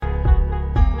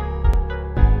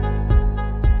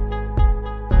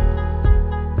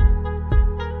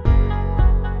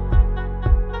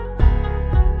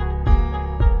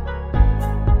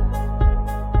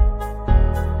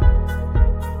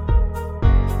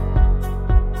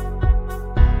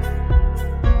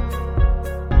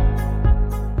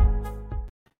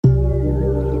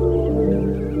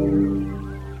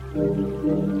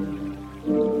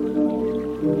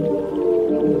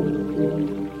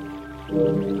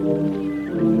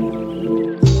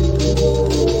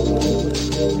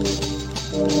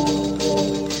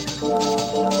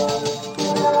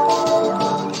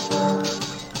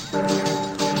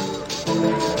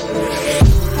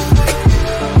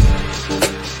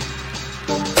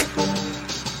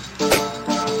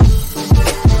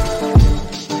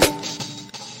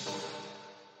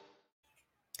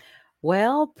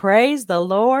Well, praise the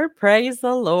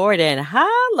Lord, and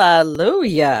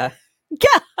hallelujah.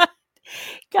 God,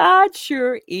 God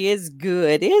sure is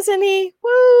good, isn't he?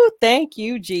 Woo, thank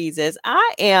you, Jesus.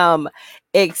 I am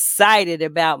excited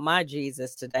about my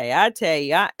Jesus today. I tell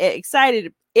you, I'm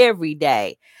excited every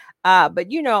day. But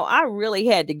I really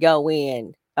had to go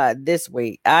in this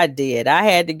week. I did. I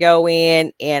had to go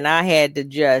in and I had to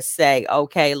just say,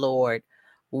 okay, Lord,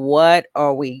 what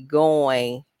are we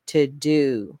going to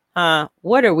do?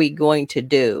 What are we going to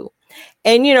do?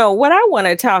 And what I want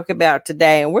to talk about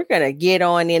today, and we're going to get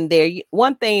on in there.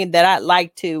 One thing that I'd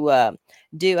like to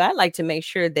do, I'd like to make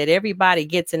sure that everybody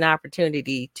gets an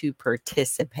opportunity to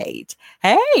participate.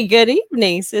 Hey, good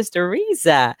evening, Sister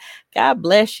Riza. God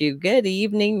bless you. Good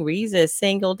evening, Riza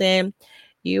Singleton.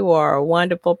 You are a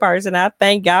wonderful person. I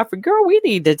thank God for, girl, we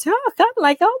need to talk. I'm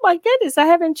like, oh my goodness, I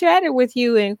haven't chatted with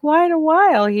you in quite a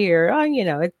while here.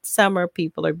 It's summer,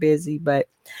 people are busy, but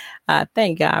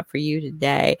thank God for you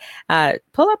today.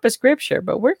 Pull up a scripture,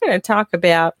 but we're going to talk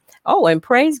about, and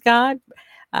praise God.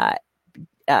 Uh,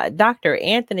 Dr.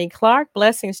 Anthony Clark,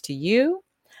 blessings to you.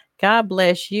 God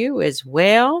bless you as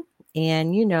well.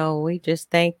 And, we just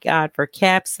thank God for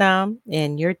Capsum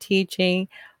and your teaching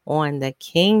on the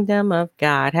kingdom of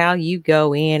God, how you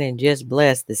go in and just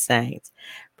bless the saints.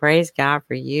 Praise God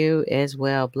for you as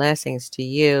well. Blessings to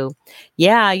you.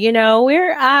 Yeah,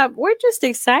 we're just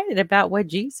excited about what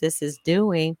Jesus is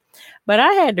doing. But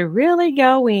I had to really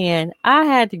go in. I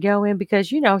had to go in because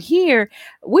here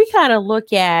we kind of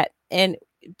look at, and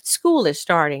school is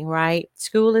starting, right?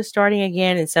 School is starting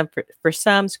again, and for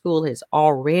some, school has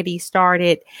already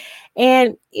started.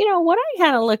 And what I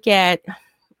kind of look at,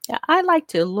 I like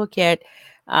to look at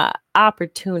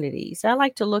opportunities. I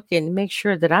like to look and make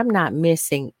sure that I'm not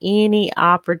missing any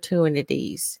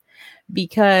opportunities,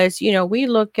 because we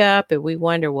look up and we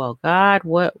wonder, well, God,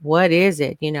 what is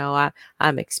it?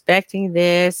 I'm expecting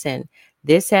this, and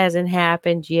this hasn't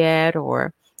happened yet,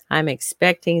 or I'm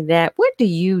expecting that. What do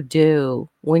you do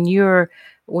when you're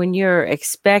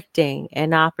expecting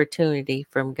an opportunity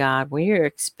from God, when you're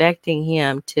expecting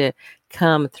him to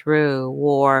come through,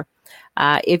 or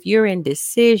if you're in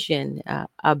decision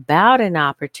about an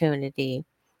opportunity,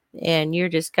 and you're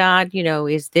just, God,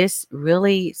 is this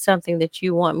really something that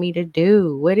you want me to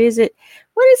do? What is it?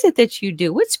 What is it that you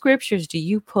do? What scriptures do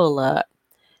you pull up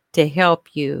to help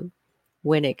you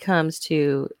when it comes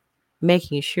to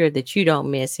making sure that you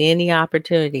don't miss any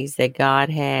opportunities that God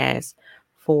has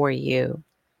for you?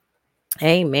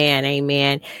 Amen.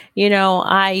 Amen. It's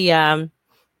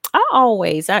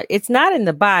not in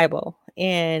the Bible.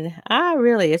 And I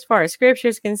really, as far as scripture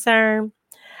is concerned,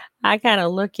 I kind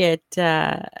of look at,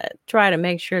 try to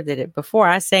make sure that before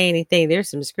I say anything, there's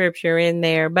some scripture in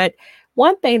there. But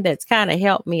one thing that's kind of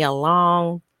helped me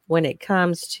along when it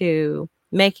comes to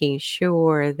making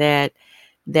sure that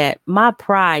my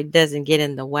pride doesn't get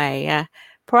in the way.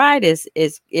 Pride is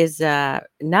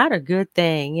not a good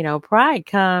thing. Pride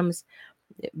comes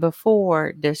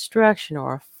before destruction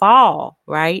or fall,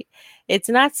 right? It's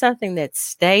not something that's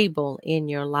stable in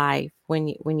your life.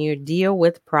 When you deal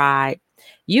with pride,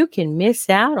 you can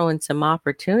miss out on some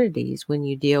opportunities when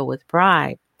you deal with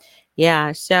pride.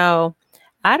 Yeah, so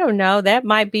I don't know. That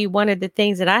might be one of the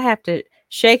things that I have to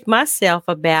shake myself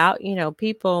about.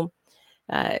 People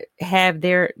have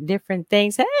their different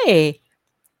things. Hey,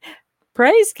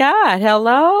 praise God.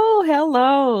 Hello,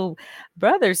 hello,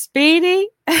 Brother Speedy.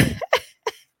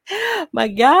 My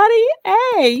Gotti,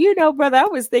 hey, brother, I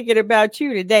was thinking about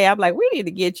you today. I'm like, we need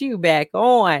to get you back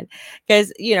on,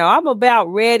 because I'm about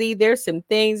ready. There's some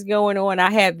things going on.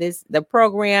 I have the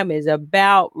program is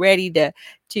about ready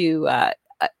to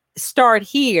start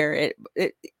here.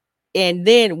 And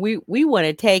then we want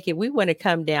to take it. We want to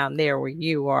come down there where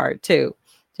you are too.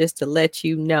 Just to let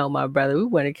you know, my brother, we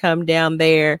want to come down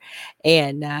there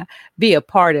and be a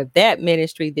part of that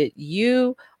ministry that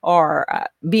you are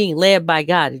being led by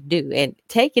God to do, and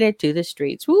taking it to the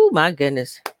streets. Oh, my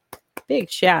goodness. Big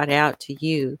shout out to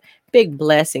you. Big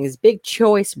blessings, big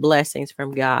choice blessings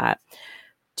from God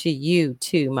to you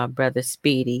too, my brother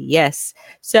Speedy. Yes.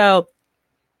 So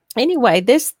anyway,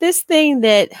 this thing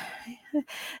that,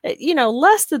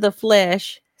 lust of the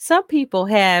flesh. Some people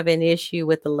have an issue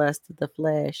with the lust of the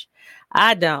flesh.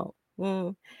 I don't.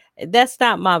 That's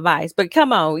not my vice. But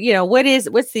come on,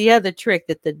 what's the other trick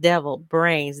that the devil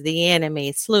brings? The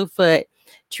enemy, Slewfoot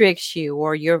tricks you,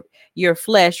 or your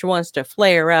flesh wants to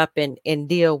flare up and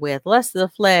deal with. Lust of the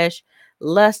flesh,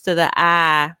 lust of the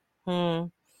eye. Hmm.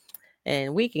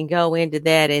 And we can go into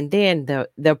that, and then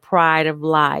the pride of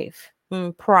life.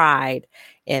 Pride.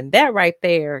 And that right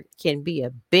there can be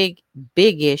a big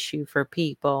issue for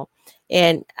people.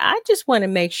 And I just want to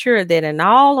make sure that in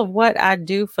all of what I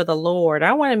do for the Lord,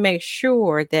 I want to make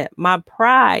sure that my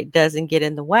pride doesn't get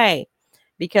in the way,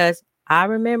 because I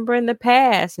remember in the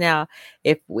past. Now,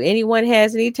 if anyone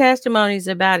has any testimonies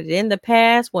about it in the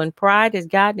past, when pride has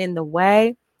gotten in the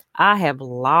way, I have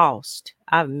lost,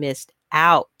 I've missed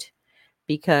out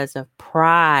because of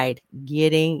pride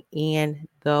getting in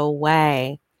the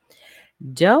way.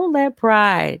 Don't let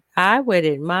pride, I would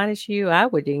admonish you, I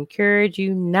would encourage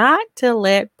you not to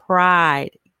let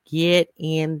pride get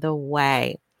in the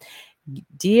way.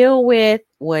 Deal with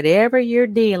whatever you're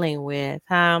dealing with,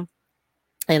 and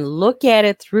look at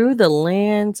it through the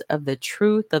lens of the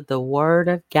truth of the Word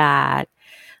of God.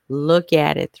 Look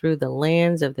at it through the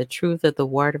lens of the truth of the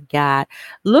Word of God.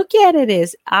 Look at it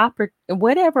as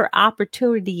whatever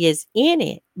opportunity is in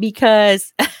it,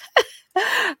 because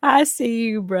I see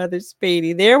you, Brother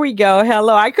Speedy. There we go.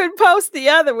 Hello. I couldn't post the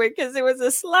other one because it was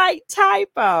a slight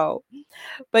typo.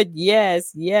 But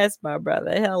yes, my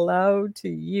brother. Hello to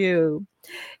you.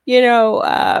 You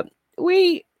know,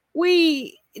 we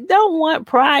don't want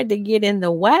pride to get in the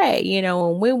way.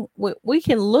 And we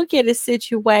can look at a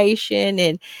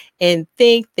situation and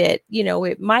think that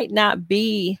it might not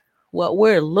be what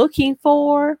we're looking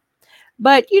for,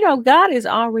 but God has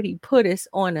already put us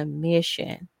on a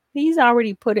mission. He's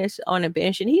already put us on a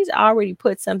mission. He's already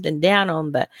put something down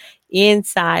on the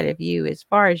inside of you as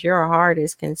far as your heart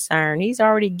is concerned. He's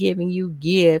already given you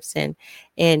gifts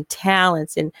and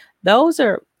talents, and those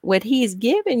are what he's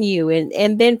given you.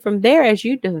 And then from there, as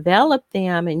you develop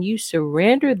them and you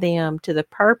surrender them to the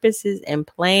purposes and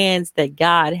plans that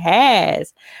God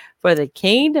has for the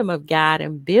kingdom of God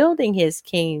and building his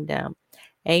kingdom,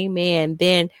 amen,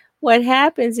 then what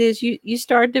happens is you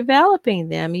start developing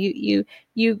them.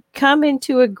 You come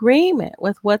into agreement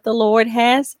with what the Lord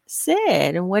has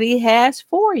said and what he has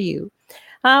for you.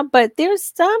 But there's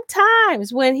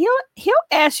sometimes when he'll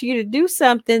ask you to do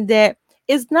something that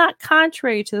is not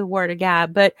contrary to the Word of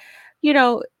God, but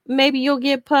maybe you'll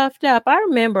get puffed up. I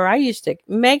remember I used to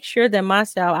make sure that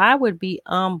myself, I would be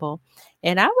humble,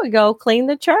 and I would go clean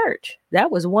the church.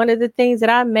 That was one of the things that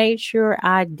I made sure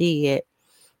I did.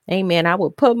 Amen. I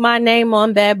would put my name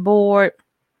on that board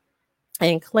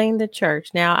and clean the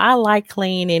church. Now, I like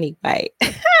clean anyway.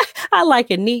 I like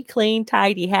a neat, clean,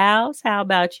 tidy house. How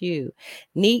about you?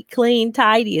 Neat, clean,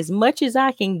 tidy, as much as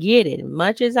I can get it, as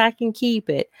much as I can keep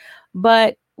it.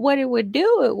 But what it would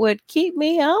do, it would keep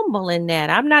me humble in that.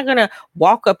 I'm not going to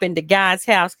walk up into God's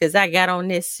house because I got on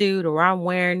this suit, or I'm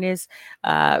wearing this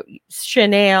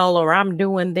Chanel, or I'm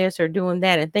doing this or doing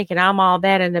that and thinking I'm all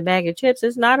that in a bag of chips.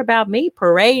 It's not about me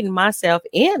parading myself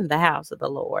in the house of the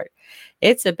Lord.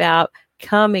 It's about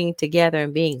coming together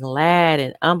and being glad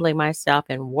and humbling myself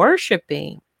and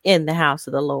worshiping in the house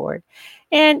of the Lord.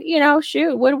 And,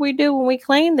 shoot, what do we do when we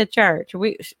clean the church?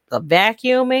 We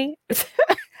vacuuming.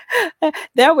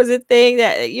 That was a thing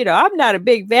that, I'm not a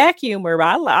big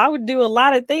vacuumer. I would do a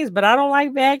lot of things, but I don't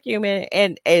like vacuuming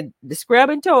and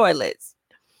scrubbing toilets.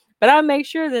 But I make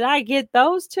sure that I get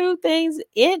those two things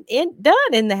in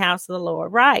done in the house of the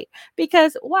Lord, right?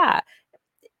 Because why?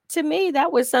 To me,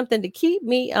 that was something to keep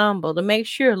me humble, to make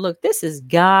sure, look, this is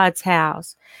God's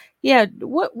house. Yeah,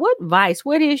 what vice,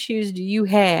 what issues do you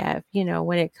have,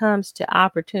 when it comes to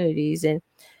opportunities? And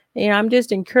I'm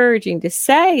just encouraging to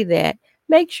say that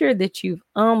make sure that you've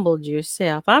humbled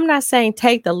yourself. I'm not saying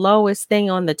take the lowest thing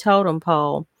on the totem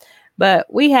pole, but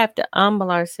we have to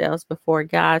humble ourselves before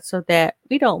God so that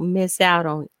we don't miss out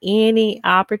on any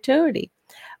opportunity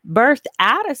birthed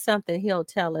out of something he'll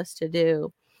tell us to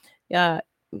do. uh,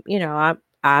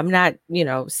 I'm not,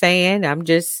 saying, I'm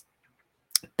just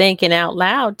thinking out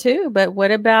loud too. But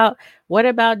what about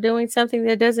doing something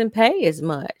that doesn't pay as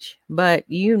much, but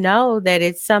that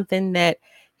it's something that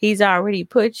he's already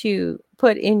put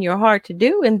in your heart to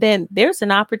do, and then there's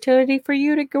an opportunity for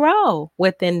you to grow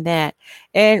within that.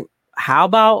 And how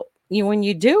about when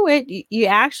you do it, you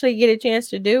actually get a chance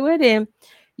to do it, and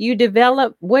you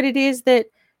develop what it is that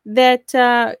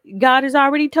God has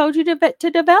already told you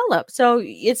to develop. So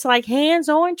it's like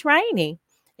hands-on training,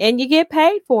 and you get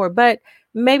paid for it, but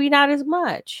maybe not as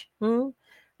much. I'm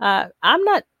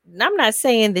not I'm not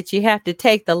saying that you have to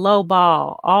take the low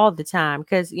ball all the time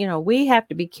because, we have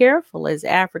to be careful as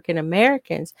African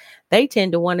Americans. They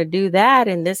tend to want to do that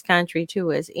in this country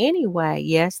to us anyway.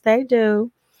 Yes, they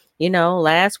do.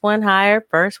 Last one hired,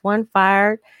 first one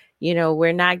fired.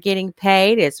 We're not getting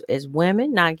paid as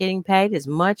women, not getting paid as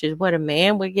much as what a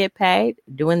man would get paid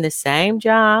doing the same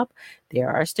job. There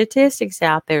are statistics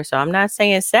out there. So I'm not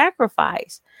saying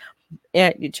sacrifice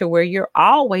to where you're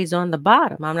always on the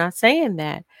bottom. I'm not saying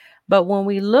that. But when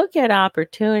we look at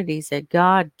opportunities that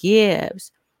God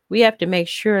gives, we have to make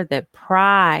sure that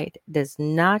pride does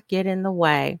not get in the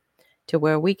way to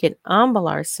where we can humble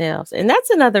ourselves. And that's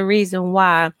another reason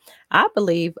why I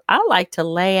believe I like to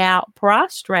lay out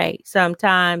prostrate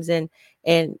sometimes and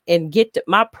get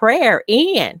my prayer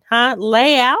in,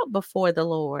 lay out before the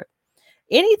Lord.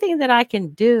 Anything that I can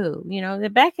do,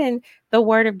 that back in the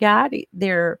word of God,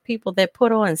 there are people that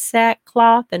put on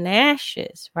sackcloth and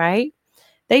ashes, right?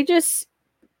 They just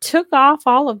took off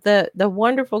all of the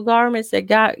wonderful garments that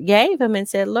God gave them and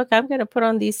said, look, I'm going to put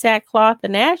on these sackcloth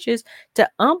and ashes to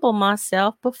humble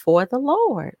myself before the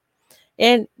Lord.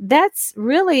 And that's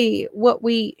really what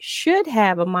we should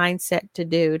have a mindset to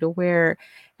do, to where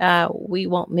we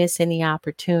won't miss any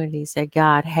opportunities that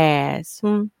God has.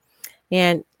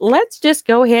 And let's just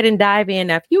go ahead and dive in.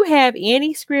 Now, if you have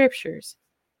any scriptures,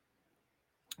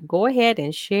 go ahead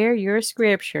and share your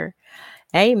scripture.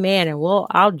 Amen. And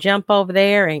I'll jump over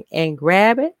there and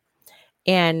grab it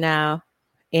and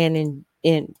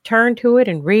turn to it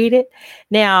and read it.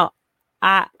 Now,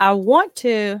 I want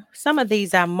to, some of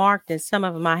these I marked and some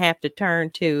of them I have to turn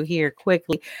to here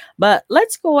quickly. But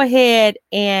let's go ahead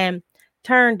and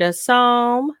turn to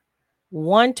Psalm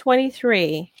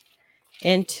 123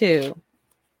 and 2.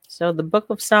 So the book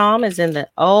of Psalm is in the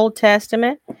Old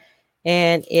Testament,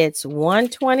 and it's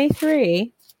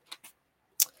 123,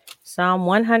 Psalm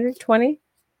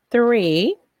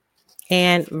 123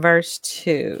 and verse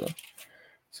 2.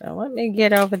 So let me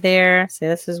get over there. See,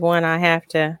 this is one I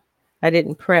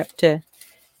didn't prep to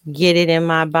get it in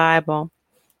my Bible.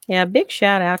 Yeah, big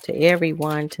shout out to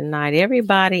everyone tonight,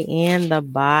 everybody in the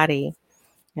body.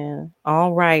 Yeah,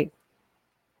 all right.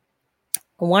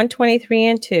 123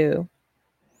 and 2.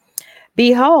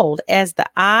 Behold, as the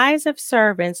eyes of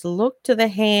servants look to the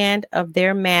hand of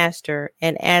their master,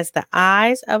 and as the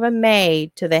eyes of a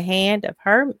maid to the hand of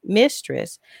her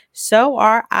mistress, so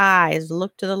our eyes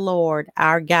look to the Lord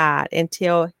our God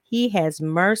until he has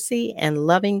mercy and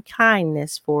loving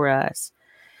kindness for us.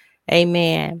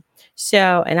 Amen.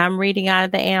 So, and I'm reading out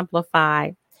of the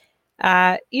Amplified.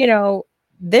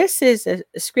 This is a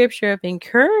scripture of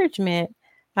encouragement,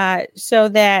 so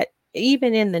that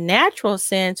even in the natural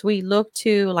sense, we look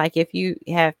to, like, if you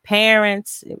have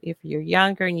parents, if you're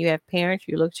younger and you have parents,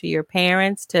 you look to your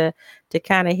parents to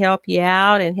kind of help you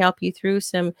out and help you through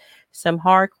some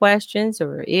hard questions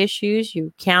or issues.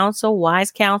 You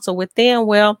wise counsel with them.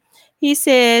 Well, he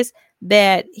says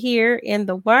that here in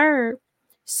the word,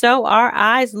 so our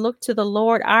eyes look to the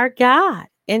Lord our God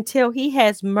until he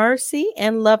has mercy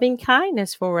and loving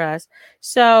kindness for us.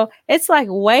 So it's like,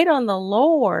 wait on the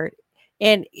Lord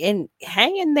and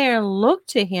hang in there and look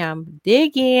to him,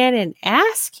 dig in and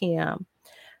ask him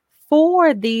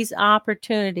for these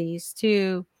opportunities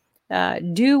to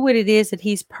do what it is that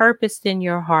he's purposed in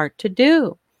your heart to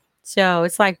do. So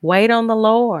it's like, wait on the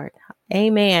Lord.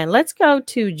 Amen. Let's go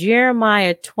to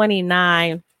Jeremiah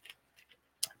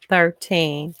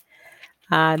 29:13.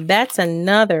 That's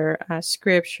another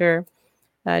scripture,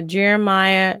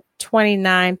 Jeremiah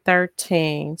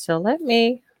 29:13. So let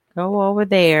me go over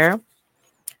there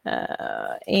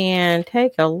and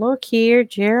take a look here.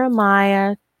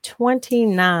 Jeremiah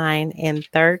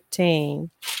 29:13.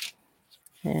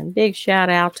 And big shout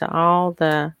out to all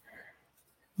the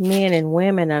men and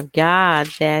women of God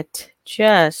that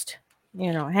just,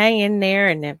 hang in there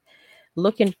and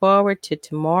looking forward to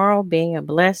tomorrow being a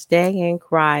blessed day in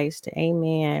Christ.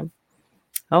 Amen.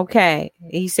 Okay.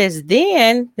 He says,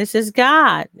 then this is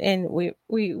God. And we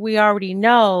already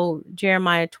know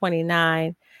Jeremiah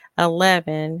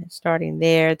 29:11, starting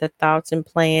there, the thoughts and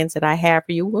plans that I have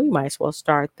for you. We might as well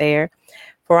start there.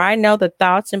 For I know the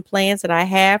thoughts and plans that I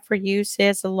have for you,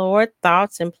 says the Lord,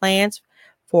 thoughts and plans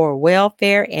for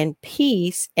welfare and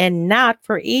peace and not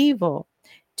for evil,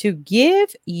 to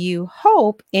give you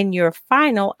hope in your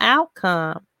final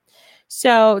outcome.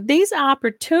 So these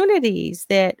opportunities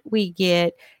that we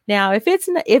get now, if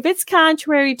it's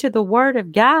contrary to the word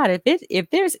of God, if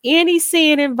there's any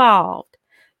sin involved,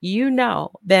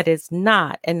 that it's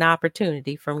not an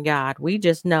opportunity from God. We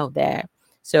just know that.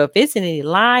 So if it's any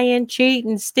lying,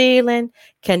 cheating, stealing,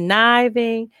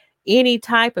 conniving, any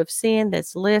type of sin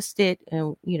that's listed,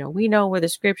 and we know where the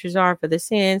scriptures are for the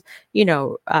sins,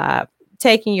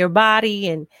 taking your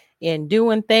body and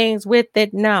doing things with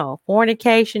it. No,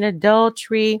 fornication,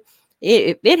 adultery,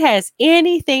 if it has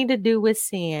anything to do with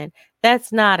sin,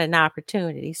 that's not an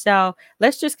opportunity. So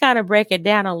let's just kind of break it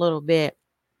down a little bit.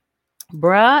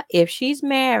 Bruh, if she's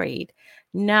married,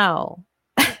 no,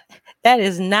 that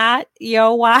is not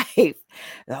your wife.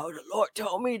 Oh, the Lord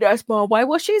told me that's my wife.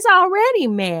 Well, she's already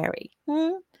married.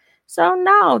 So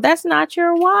no, that's not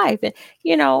your wife. And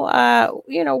we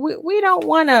don't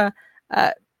want to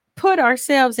put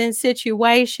ourselves in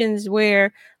situations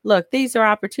where, look, these are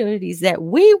opportunities that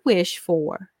we wish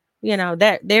for.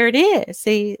 That there it is.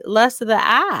 See, lust of the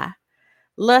eye,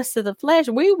 lust of the flesh,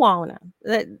 we want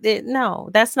them. No,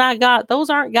 that's not God.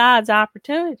 Those aren't God's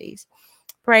opportunities.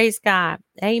 Praise God.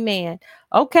 Amen.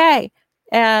 Okay.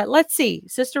 Let's see.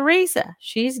 Sister Risa,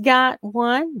 she's got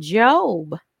one.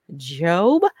 Job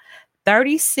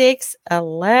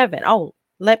 36:11. Oh,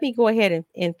 let me go ahead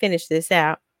and finish this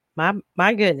out.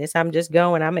 My goodness, I'm just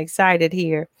going. I'm excited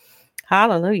here.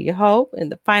 Hallelujah. Hope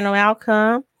and the final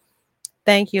outcome.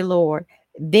 Thank you, Lord.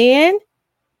 Then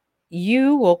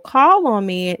you will call on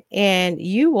me and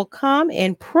you will come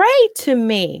and pray to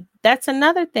me. That's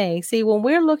another thing. See, when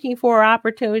we're looking for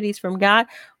opportunities from God,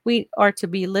 we are to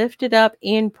be lifted up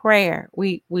in prayer.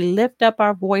 We lift up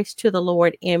our voice to the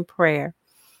Lord in prayer.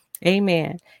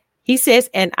 Amen. He says,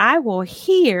 and I will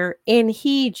hear and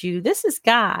heed you. This is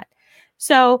God.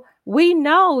 So we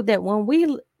know that when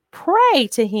we pray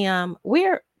to him,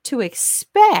 we're to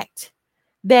expect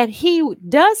that he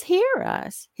does hear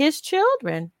us, his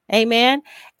children. Amen.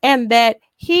 And that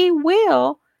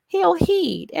he'll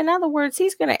heed. In other words,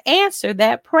 he's going to answer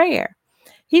that prayer.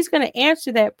 He's going to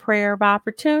answer that prayer of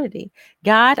opportunity.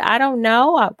 God, I don't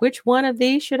know which one of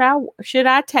these should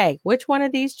I take? Which one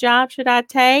of these jobs should I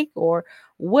take? Or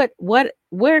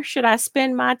where should I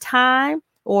spend my time?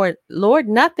 Or Lord,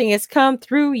 nothing has come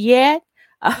through yet.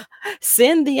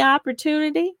 Send the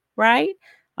opportunity, right?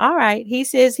 All right. He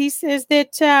says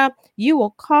that you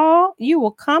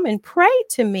will come and pray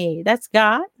to me. That's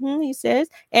God. He says,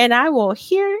 and I will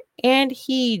hear and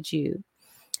heed you.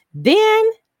 Then,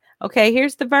 okay,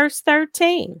 here's the verse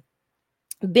 13.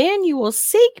 Then you will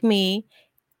seek me,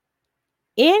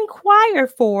 inquire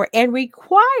for, and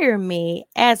require me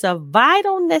as a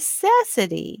vital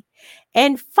necessity,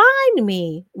 and find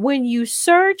me when you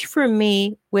search for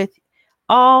me with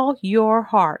all your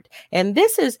heart. And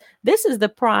this is the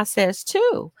process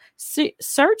too.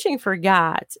 Searching for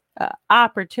God's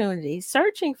opportunity,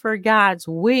 searching for God's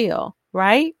will,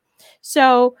 right?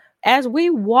 So as we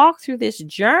walk through this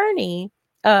journey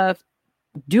of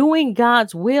doing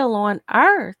God's will on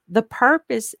earth, the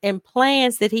purpose and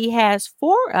plans that he has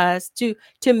for us to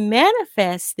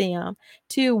manifest them,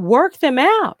 to work them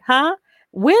out,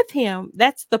 with him.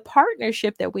 That's the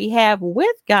partnership that we have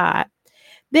with God.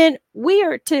 Then we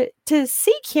are to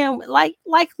seek him like,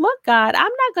 look, God, I'm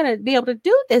not going to be able to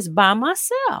do this by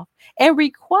myself, and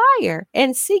require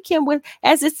and seek him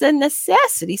as it's a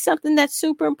necessity, something that's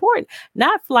super important,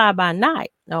 not fly by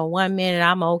night. No, 1 minute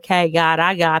I'm okay, God,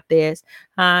 I got this.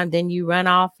 Then you run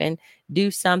off and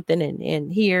do something,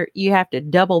 and here you have to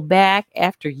double back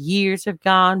after years have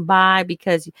gone by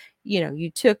because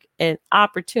you took an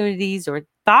opportunities or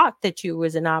thought that you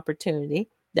was an opportunity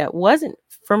that wasn't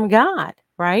from God.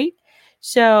 Right?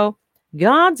 So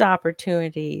God's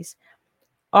opportunities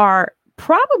are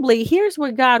probably, here's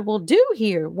what God will do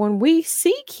here when we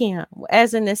seek him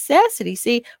as a necessity.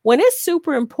 See, when it's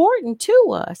super important to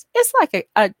us, it's like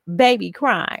a baby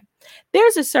crying.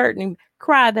 There's a certain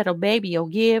cry that a baby will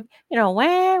give, wah,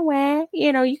 wah.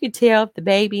 You can tell if the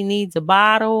baby needs a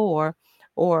bottle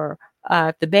or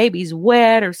if the baby's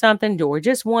wet or something, or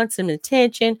just wants some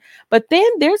attention. But then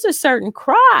there's a certain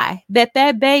cry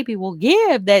that baby will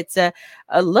give that's a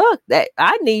look, that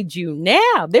I need you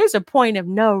now. There's a point of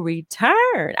no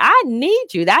return. I need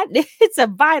you. That it's a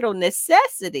vital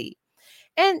necessity.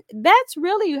 And that's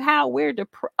really how we're to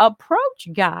approach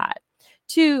God,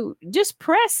 to just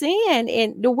press in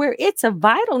and to where it's a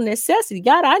vital necessity.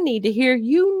 God, I need to hear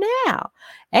you now.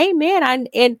 Amen.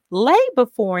 And lay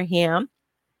before him.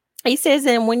 He says,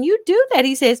 and when you do that,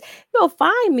 he says, you'll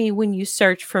find me when you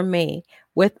search for me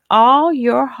with all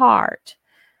your heart.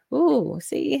 Ooh,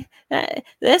 see,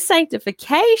 that's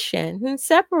sanctification, and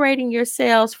separating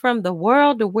yourselves from the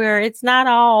world to where it's not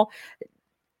all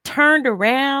turned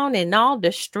around and all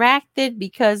distracted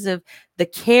because of the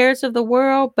cares of the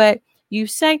world, but we've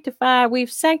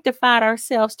sanctified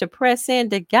ourselves to press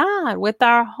into God with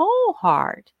our whole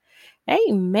heart.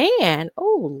 Amen.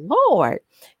 Oh, Lord.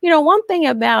 You know, one thing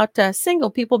about single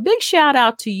people, big shout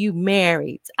out to you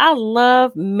marrieds. I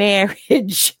love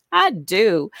marriage. I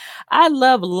do. I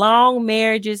love long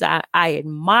marriages. I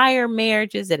admire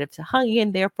marriages that have hung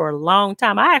in there for a long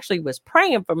time. I actually was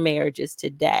praying for marriages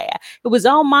today. It was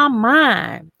on my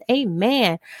mind.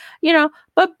 Amen. You know,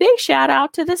 but big shout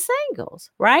out to the singles,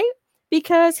 right?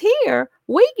 Because here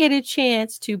we get a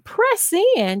chance to press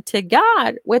in to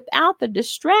God without the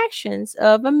distractions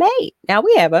of a mate. Now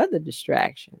we have other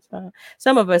distractions.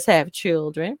 Some of us have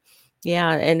children.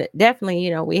 Yeah, and definitely, you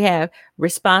know, we have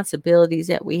responsibilities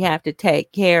that we have to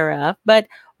take care of. But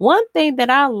one thing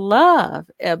that I love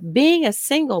being a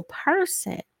single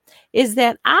person is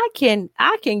that I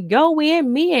can go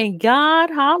in me and God,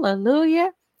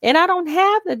 hallelujah, and I don't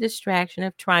have the distraction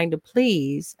of trying to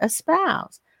please a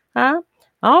spouse. Huh?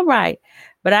 All right.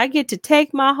 But I get to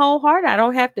take my whole heart. I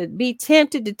don't have to be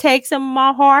tempted to take some of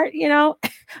my heart, you know,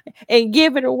 and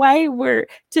give it away where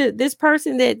to this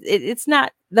person that it's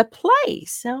not the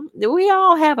place. We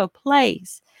all have a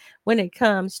place when it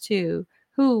comes to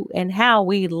who and how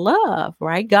we love,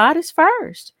 right? God is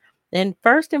first and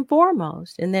first and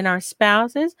foremost, and then our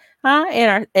spouses,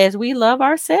 as we love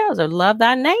ourselves, or love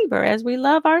thy neighbor as we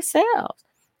love ourselves.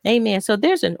 Amen. So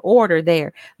there's an order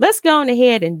there. Let's go on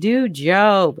ahead and do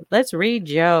Job. Let's read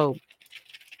Job.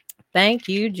 Thank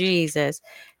you, Jesus.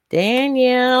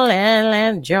 Daniel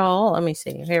and Joel. Let me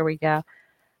see. Here we go.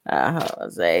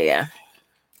 Hosea.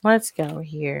 Let's go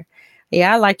here.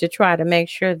 Yeah, I like to try to make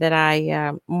sure that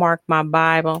I mark my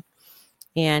Bible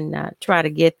and try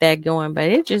to get that going, but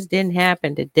it just didn't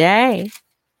happen today.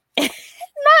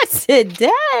 Not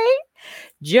today.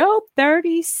 Job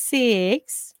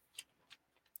 36.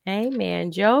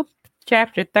 Amen. Job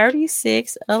chapter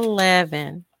 36,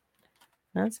 11.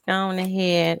 Let's go on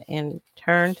ahead and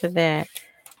turn to that.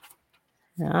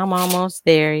 I'm almost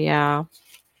there, y'all.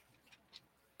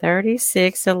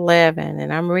 36:11,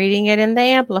 and I'm reading it in the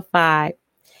Amplified.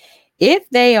 If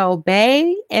they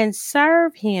obey and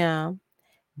serve him,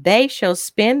 they shall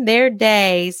spend their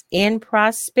days in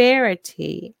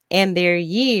prosperity and their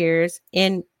years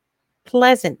in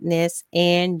pleasantness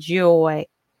and joy.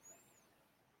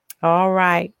 All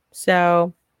right.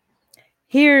 So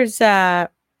here's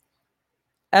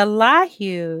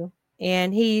Elihu,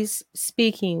 and he's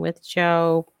speaking with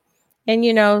Job. And,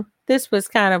 you know, this was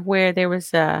kind of where there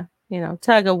was a,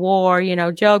 tug of war.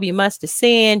 Job, you must have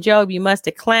sinned. Job, you must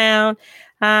have clowned.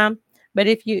 But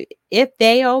if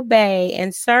they obey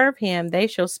and serve him, they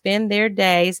shall spend their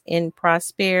days in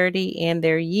prosperity and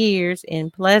their years in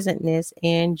pleasantness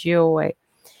and joy.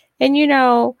 And,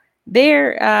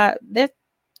 that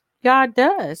God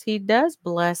does. He does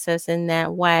bless us in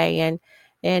that way.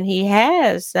 And he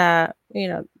has,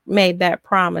 made that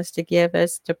promise to give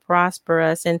us, to prosper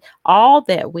us in all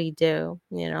that we do.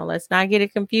 Let's not get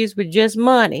it confused with just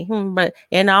money, but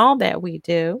in all that we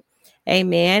do.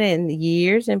 Amen. And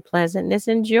years and pleasantness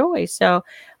and joy. So,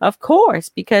 of course,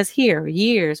 because here,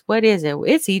 years, what is it?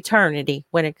 It's eternity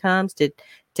when it comes to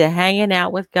hanging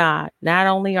out with God. Not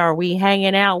only are we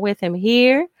hanging out with him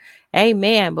here,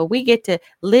 amen, but we get to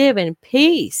live in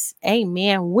peace,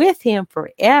 amen, with him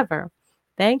forever.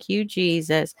 Thank you,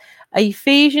 Jesus.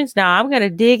 Ephesians. Now I'm going to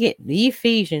dig it. The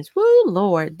Ephesians. Woo,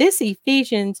 Lord. This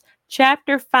Ephesians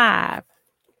chapter 5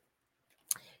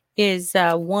 is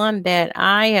one that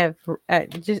I have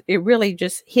it really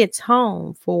just hits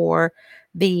home for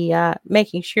the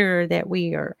making sure that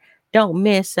we don't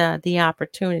miss the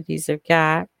opportunities of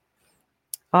God.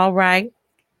 All right.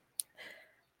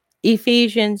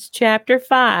 Ephesians chapter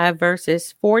 5,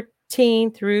 verses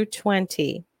 14 through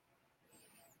 20.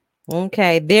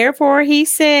 Okay, therefore he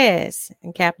says,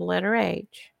 in capital letter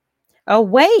H,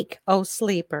 awake, O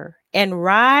sleeper, and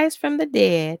rise from the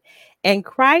dead, and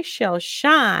Christ shall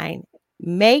shine,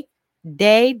 make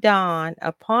day dawn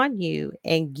upon you,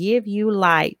 and give you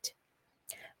light.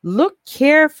 Look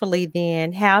carefully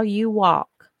then how you walk.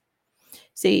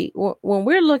 See, when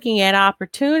we're looking at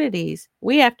opportunities,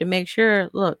 we have to make sure,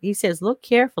 look, he says, look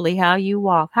carefully how you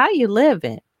walk, how you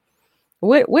living.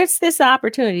 What's this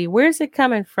opportunity? Where's it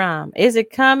coming from? Is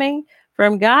it coming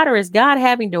from God, or is God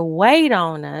having to wait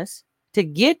on us to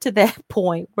get to that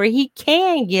point where he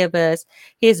can give us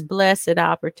his blessed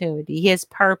opportunity, his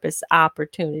purpose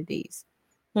opportunities?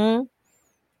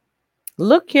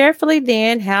 Look carefully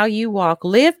then how you walk.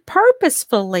 Live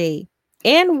purposefully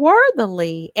and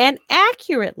worthily and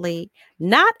accurately,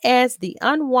 not as the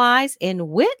unwise and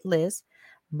witless,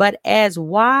 but as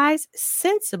wise,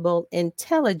 sensible,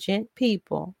 intelligent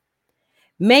people,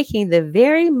 making the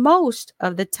very most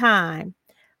of the time,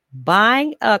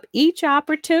 buying up each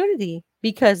opportunity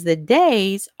because the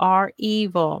days are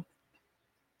evil.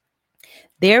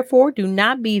 Therefore, do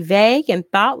not be vague and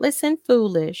thoughtless and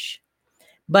foolish,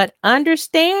 but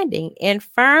understanding and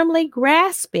firmly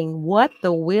grasping what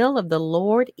the will of the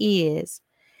Lord is.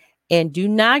 And do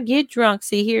not get drunk.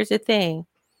 See, here's the thing.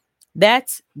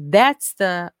 That's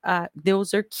the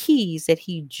those are keys that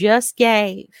he just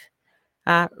gave.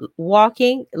 Uh,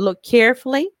 Walking, look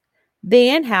carefully,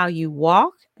 then how you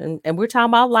walk, and we're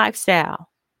talking about lifestyle.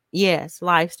 Yes,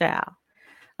 lifestyle.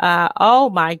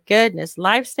 Oh my goodness,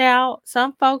 lifestyle.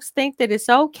 Some folks think that it's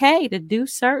okay to do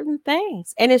certain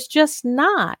things, and it's just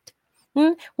not.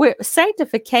 Where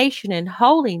sanctification and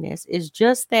holiness is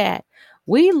just that.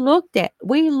 We look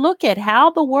at how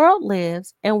the world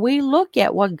lives, and we look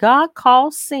at what God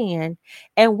calls sin,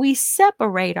 and we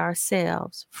separate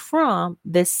ourselves from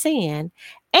the sin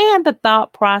and the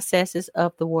thought processes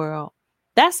of the world.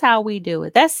 That's how we do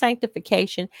it. That's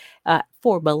sanctification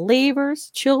for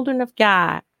believers, children of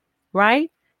God,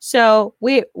 right? So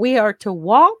we are to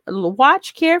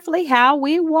watch carefully how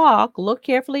we walk, look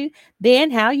carefully then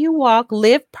how you walk,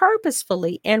 live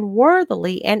purposefully and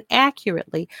worthily and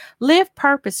accurately. Live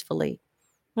purposefully.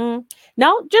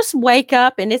 Don't just wake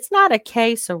up and it's not a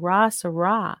case of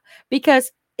rah,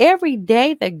 because every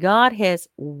day that God has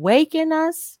wakened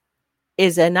us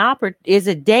is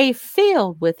a day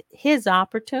filled with his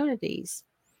opportunities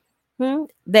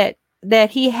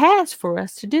that he has for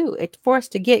us to do it, for us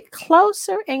to get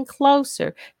closer and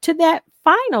closer to that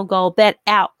final goal, that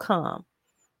outcome.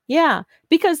 Yeah,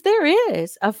 because there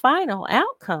is a final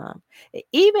outcome.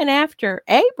 Even after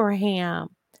Abraham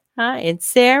and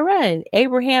Sarah and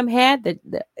Abraham had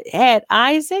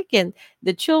Isaac and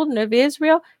the children of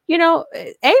Israel,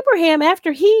 Abraham,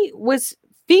 after he was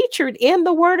featured in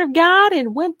the Word of God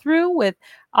and went through with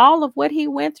all of what he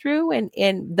went through, and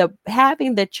the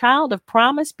having the child of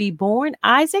promise be born,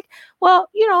 Isaac, well,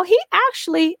 he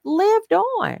actually lived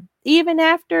on even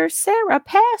after Sarah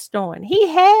passed on. He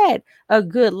had a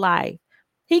good life.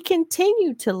 He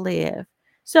continued to live.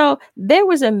 So there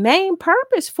was a main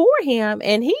purpose for him,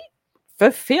 and he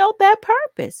fulfilled that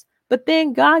purpose. But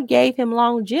then God gave him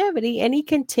longevity, and he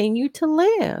continued to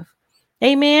live.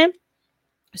 Amen.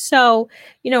 So,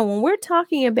 when we're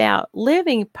talking about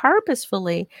living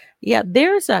purposefully, yeah,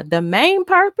 there's the main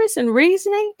purpose and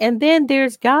reasoning, and then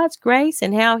there's God's grace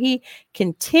and how he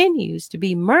continues to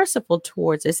be merciful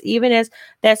towards us, even as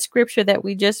that scripture that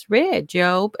we just read,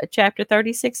 Job chapter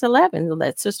 36:11,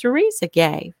 that Sister Risa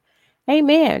gave.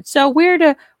 Amen. So we're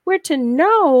to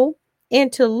know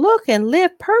and to look and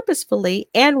live purposefully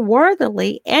and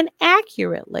worthily and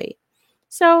accurately.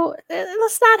 So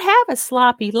let's not have a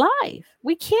sloppy life.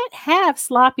 We can't have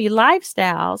sloppy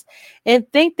lifestyles and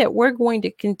think that we're going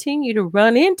to continue to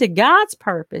run into God's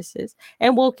purposes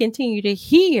and we'll continue to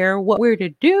hear what we're to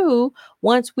do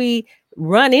once we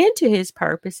run into his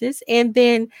purposes and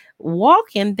then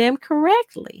walk in them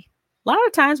correctly. A lot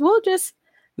of times we'll just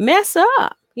mess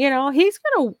up. He's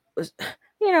going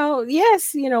to,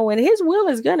 yes, and his will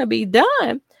is going to be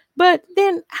done. But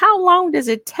then how long does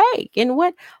it take? And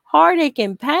what heartache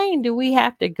and pain do we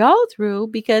have to go through?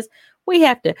 Because we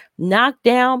have to knock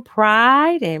down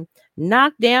pride and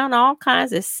knock down all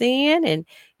kinds of sin and,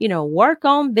 work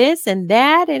on this and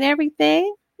that and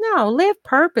everything. No, live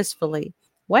purposefully.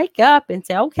 Wake up and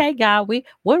say, okay, God,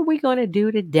 what are we going to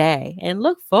do today? And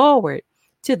look forward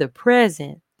to the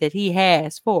present that he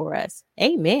has for us.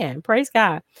 Amen. Praise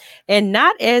God. And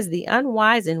not as the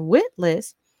unwise and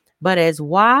witless, but as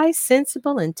wise,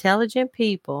 sensible, intelligent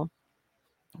people.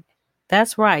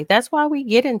 That's right. That's why we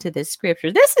get into this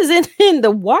scripture. This is in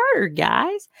the word,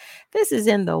 guys. This is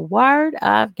in the word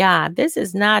of God. This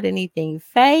is not anything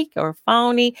fake or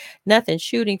phony, nothing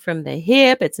shooting from the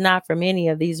hip. It's not from any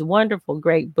of these wonderful,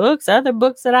 great books, other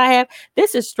books that I have.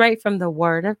 This is straight from the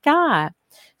word of God.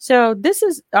 So this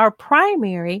is our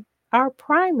primary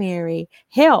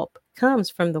help comes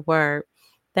from the word.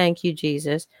 Thank you,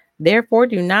 Jesus. Therefore,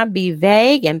 do not be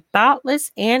vague and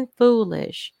thoughtless and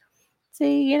foolish.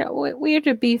 See, we're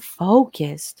to be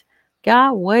focused.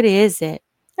 God, what is it?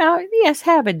 Now, yes,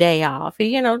 have a day off.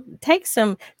 Take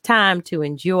some time to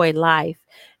enjoy life,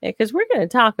 because we're going to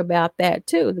talk about that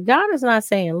too. God is not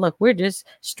saying, look, we're just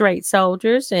straight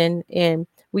soldiers and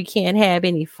we can't have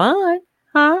any fun,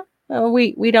 huh?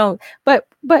 We don't, but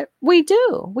we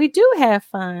do have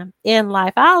fun in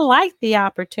life. I like the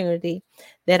opportunity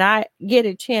that I get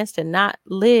a chance to not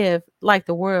live like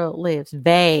the world lives,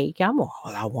 vague. I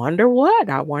wonder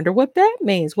what that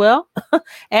means. Well,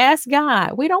 ask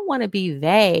God. We don't want to be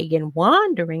vague and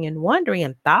wandering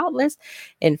and thoughtless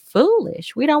and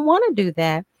foolish. We don't want to do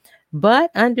that,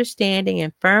 but understanding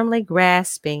and firmly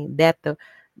grasping that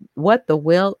what the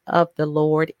will of the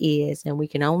Lord is. And we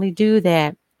can only do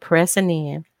that pressing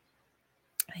in.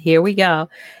 Here we go.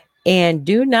 And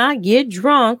do not get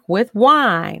drunk with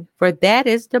wine, for that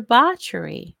is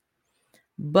debauchery,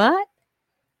 but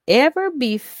ever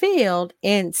be filled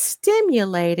and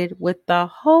stimulated with the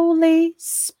Holy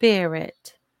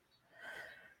Spirit.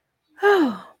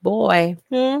 Oh boy.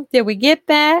 Did we get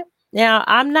that? Now,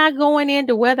 I'm not going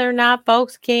into whether or not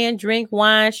folks can drink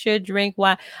wine, should drink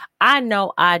wine. I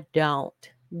know I don't,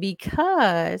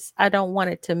 because I don't want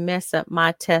it to mess up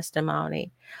my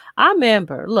testimony. I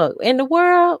remember, look, in the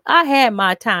world, I had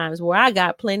my times where I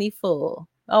got plenty full.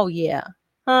 Oh, yeah.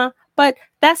 But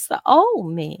that's the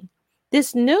old me.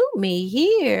 This new me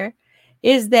here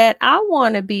is that I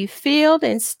want to be filled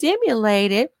and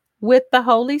stimulated with the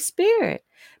Holy Spirit.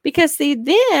 Because see,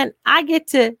 then I get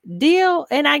to deal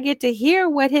and I get to hear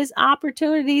what his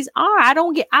opportunities are. I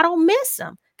don't miss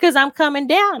them because I'm coming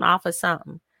down off of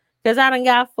something. Because I done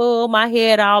got full, my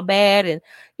head all bad. And,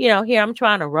 here I'm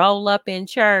trying to roll up in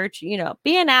church,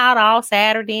 being out all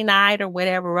Saturday night or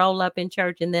whatever, roll up in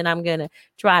church. And then I'm going to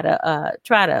try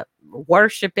to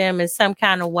worship him in some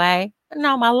kind of way.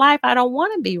 No, my life, I don't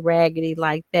want to be raggedy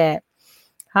like that.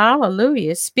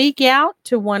 Hallelujah. Speak out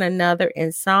to one another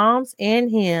in psalms and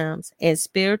hymns and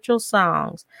spiritual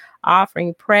songs,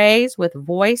 offering praise with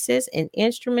voices and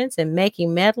instruments and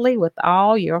making melody with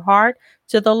all your heart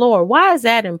to the Lord. Why is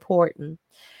that important?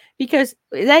 Because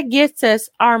that gets us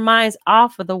our minds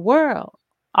off of the world,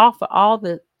 off of all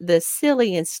the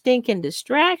silly and stinking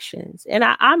distractions. And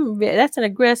I'm that's an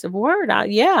aggressive word.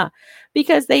 Yeah,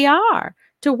 because they are,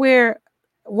 to where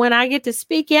when I get to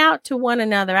speak out to one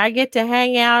another, I get to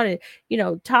hang out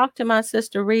and, talk to my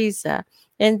sister Risa.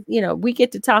 And, we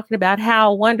get to talking about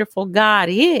how wonderful God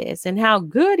is and how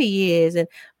good he is. And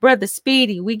Brother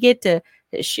Speedy, we get to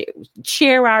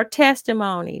share our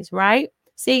testimonies, right?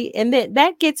 See, and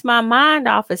that gets my mind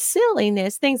off of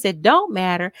silliness, things that don't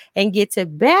matter, and gets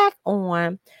it back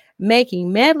on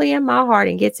making medley in my heart,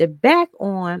 and gets it back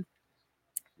on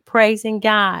praising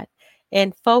God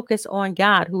and focus on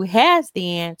God, who has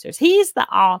the answers. He's the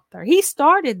author. He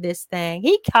started this thing.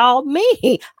 He called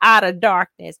me out of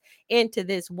darkness into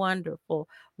this wonderful,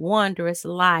 wondrous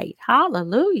light.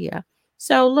 Hallelujah.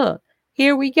 So look,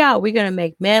 here we go. We're going to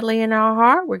make medley in our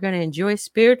heart. We're going to enjoy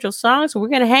spiritual songs. We're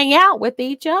going to hang out with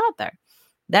each other.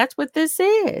 That's what this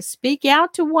is. Speak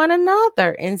out to one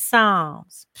another in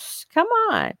psalms. Come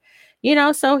on.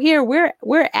 So here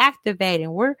we're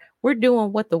activating. We're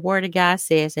doing what the word of God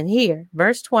says. And here,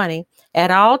 verse 20,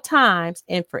 at all times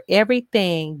and for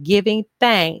everything, giving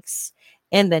thanks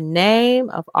in the name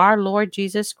of our Lord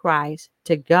Jesus Christ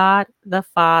to God the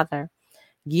Father,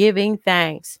 giving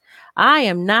thanks. I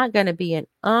am not going to be an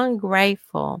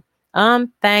ungrateful,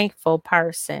 unthankful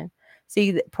person.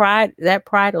 See, that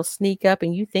pride will sneak up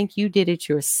and you think you did it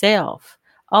yourself.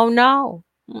 Oh, no.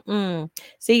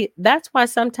 See, that's why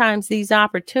sometimes these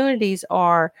opportunities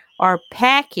are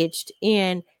packaged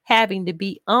in having to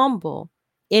be humble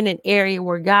in an area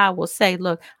where God will say,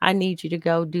 look, I need you to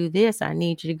go do this. I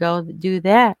need you to go do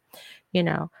that.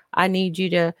 I need you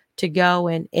to go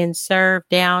and serve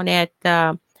down at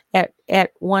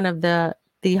one of the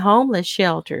homeless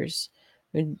shelters.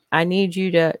 I need you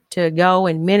to go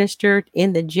and minister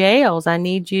in the jails. I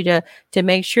need you to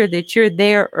make sure that you're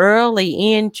there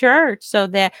early in church, so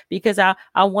that, because I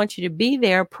want you to be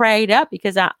there prayed up,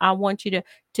 because I want you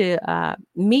to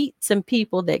meet some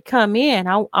people that come in.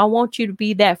 I want you to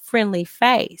be that friendly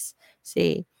face.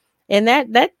 See, and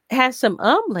that has some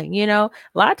humbling, a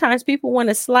lot of times people want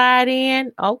to slide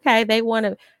in. Okay. They want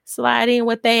to slide in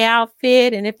with their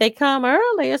outfit. And if they come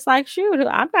early, it's like, shoot,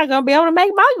 I'm not going to be able to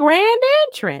make my grand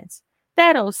entrance.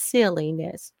 That old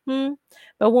silliness.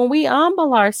 But when we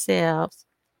humble ourselves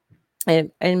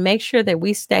and make sure that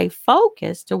we stay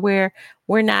focused to where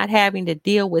we're not having to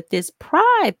deal with this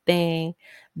pride thing,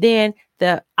 then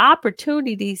the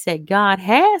opportunities that God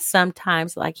has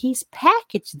sometimes, like he's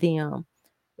packaged them.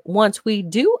 Once we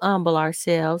do humble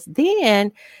ourselves,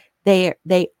 then they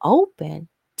open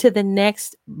to the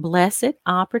next blessed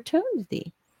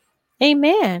opportunity.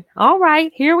 Amen. All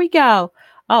right, here we go.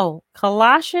 Oh,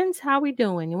 Colossians, how we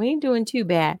doing? We ain't doing too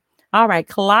bad. All right,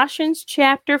 Colossians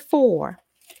chapter 4.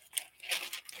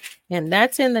 And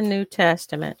that's in the New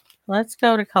Testament. Let's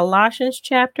go to Colossians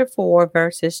chapter 4,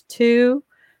 verses 2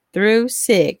 through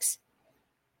 6.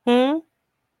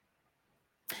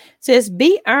 Says,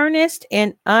 be earnest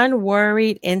and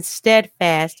unworried and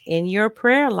steadfast in your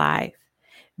prayer life,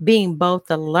 being both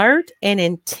alert and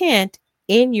intent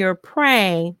in your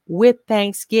praying with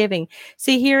thanksgiving.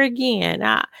 See, here again,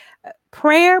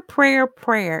 prayer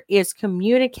is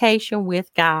communication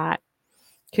with God.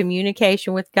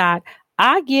 communication with God.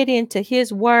 I get into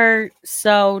his word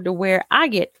so to where I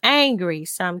get angry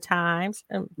sometimes,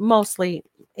 mostly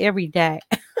every day,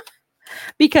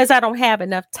 because I don't have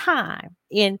enough time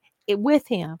in it with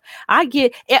him.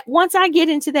 Once I get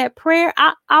into that prayer,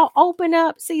 I'll open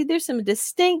up. See, there's some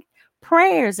distinct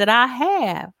prayers that I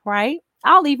have, right?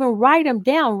 I'll even write them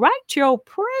down. Write your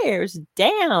prayers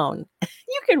down.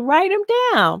 You can write them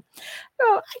down.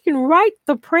 I can write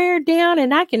the prayer down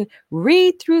and I can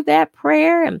read through that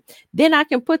prayer, and then I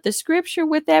can put the scripture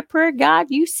with that prayer. God,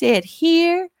 you said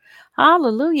here.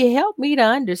 Hallelujah. Help me to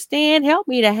understand. Help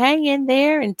me to hang in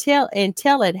there until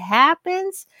it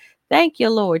happens. Thank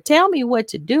you, Lord. Tell me what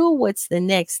to do. What's the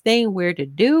next thing we're to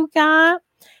do, God?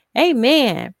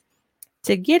 Amen.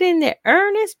 To get in there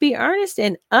earnest, be earnest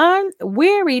and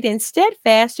unwearied and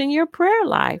steadfast in your prayer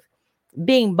life,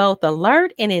 being both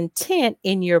alert and intent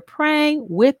in your praying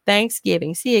with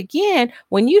thanksgiving. See, again,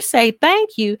 when you say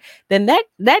thank you, then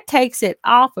that takes it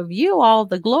off of you, all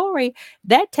the glory.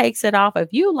 That takes it off of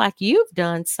you like you've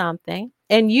done something,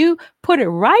 and you put it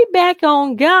right back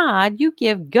on God. You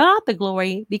give God the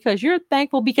glory because you're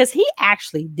thankful because he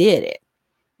actually did it.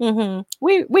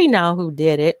 We know who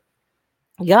did it.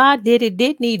 God did it.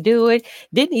 Didn't he do it?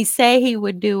 Didn't he say he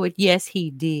would do it? Yes,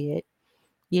 he did.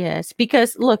 Yes,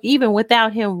 because look, even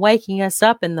without him waking us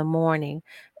up in the morning,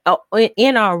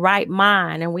 in our right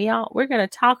mind, and we're going to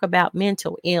talk about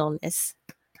mental illness,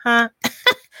 huh?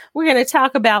 We're going to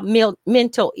talk about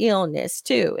mental illness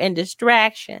too, and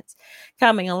distractions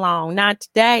coming along. Not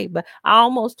today, but I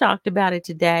almost talked about it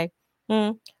today.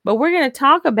 But we're going to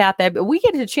talk about that. But we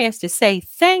get a chance to say,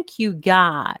 thank you,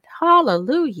 God.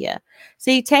 Hallelujah.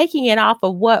 See, taking it off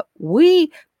of what we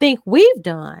think we've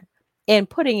done and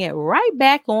putting it right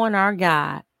back on our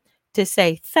God to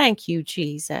say, thank you,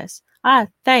 Jesus. I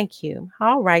thank you.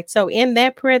 All right. So in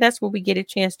that prayer, that's what we get a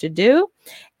chance to do.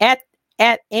 At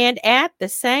the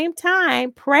same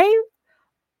time, pray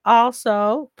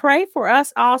for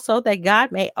us also that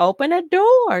God may open a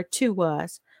door to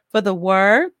us for the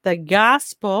word, the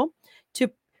gospel, to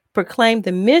proclaim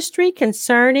the mystery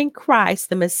concerning Christ,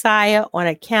 the Messiah, on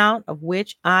account of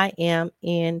which I am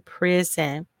in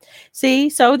prison. See,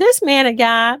 so this man of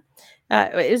God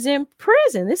is in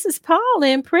prison. This is Paul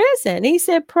in prison. He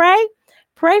said, pray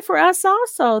for us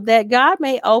also that God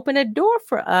may open a door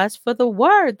for us for the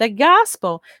word, the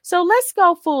gospel. So let's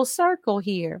go full circle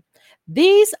here.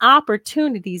 These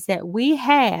opportunities that we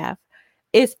have,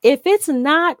 is if it's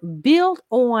not built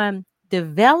on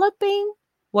developing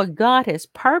what God has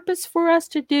purposed for us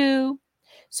to do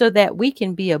so that we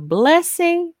can be a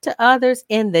blessing to others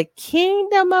in the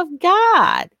kingdom of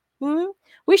God.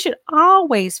 We should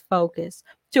always focus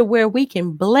to where we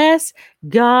can bless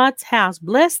God's house,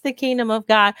 bless the kingdom of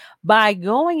God by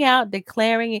going out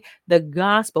declaring the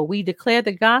gospel. We declare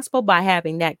the gospel by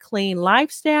having that clean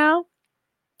lifestyle.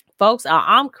 Folks,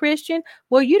 I'm Christian.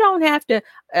 Well, you don't have to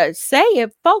say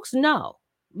it. Folks know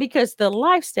because the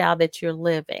lifestyle that you're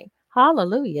living.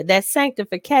 Hallelujah. That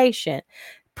sanctification.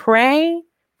 Praying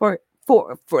for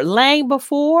laying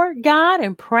before God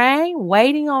and praying,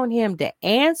 waiting on him to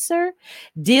answer,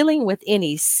 dealing with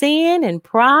any sin and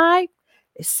pride,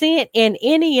 sin and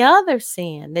any other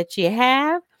sin that you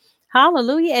have.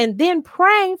 Hallelujah. And then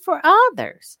praying for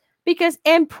others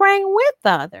and praying with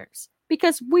others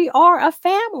because we are a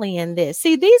family in this.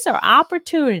 See, these are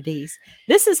opportunities.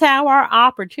 This is how our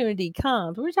opportunity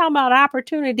comes. We're talking about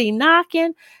opportunity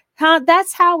knocking.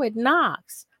 That's how it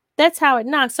knocks. That's how it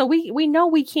knocks. So we know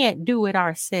we can't do it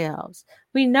ourselves.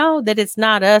 We know that it's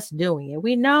not us doing it.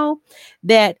 We know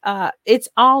that it's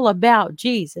all about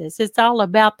Jesus. It's all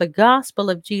about the gospel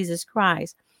of Jesus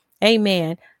Christ.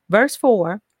 Amen. Verse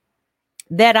 4,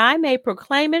 that I may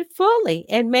proclaim it fully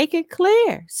and make it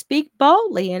clear, speak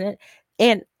boldly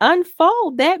and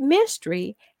unfold that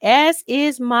mystery as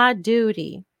is my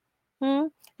duty.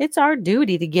 It's our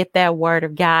duty to get that word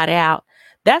of God out.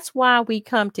 That's why we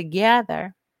come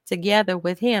together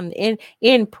with him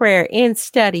in prayer, in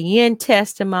study, in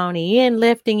testimony, in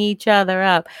lifting each other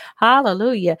up.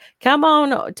 Hallelujah. Come on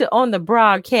the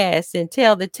broadcast and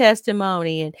tell the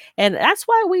testimony. And that's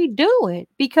why we do it,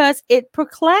 because it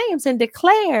proclaims and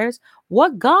declares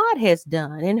what God has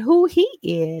done and who he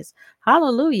is.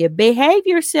 Hallelujah. Behave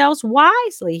yourselves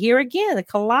wisely. Here again, the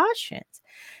Colossians.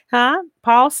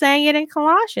 Paul saying it in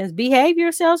Colossians. Behave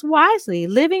yourselves wisely,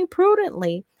 living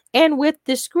prudently and with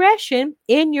discretion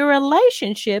in your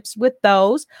relationships with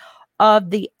those of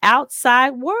the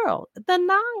outside world, the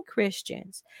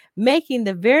non-Christians, making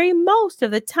the very most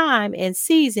of the time and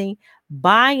seizing,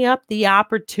 buying up the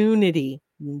opportunity.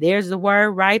 There's the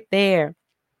word right there.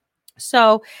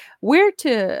 So we're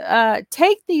to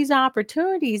take these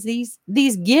opportunities,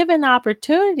 these given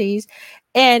opportunities,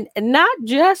 and not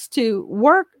just to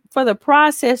work for the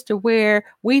process to where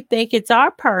we think it's our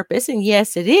purpose, and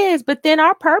yes, it is. But then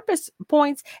our purpose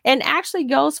points and actually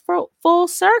goes for full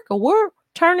circle. We're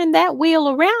turning that wheel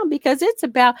around because it's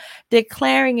about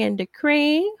declaring and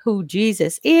decreeing who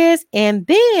Jesus is, and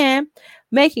then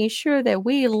making sure that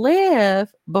we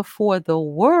live before the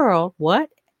world. What?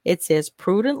 It says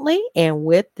prudently and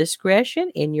with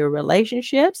discretion in your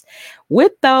relationships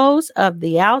with those of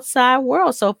the outside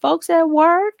world. So, folks at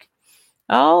work,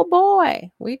 oh boy,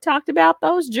 we talked about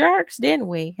those jerks, didn't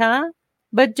we? Huh?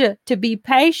 But to be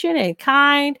patient and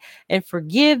kind and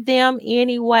forgive them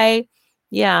anyway.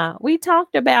 Yeah, we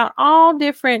talked about all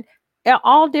different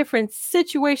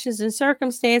situations and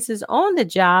circumstances on the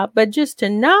job, but just to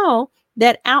know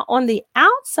that out on the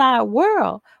outside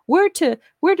world, we're to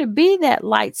be that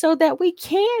light so that we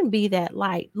can be that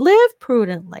light. Live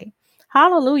prudently.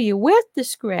 Hallelujah, with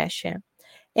discretion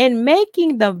and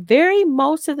making the very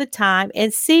most of the time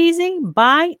and seizing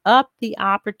by up the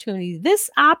opportunity. This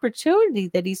opportunity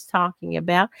that he's talking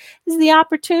about is the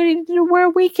opportunity to where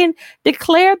we can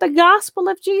declare the gospel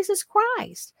of Jesus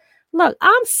Christ. Look,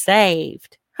 I'm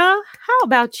saved. Huh? How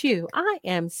about you? I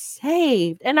am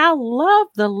saved and I love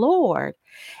the Lord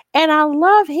and I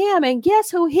love him. And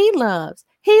guess who he loves?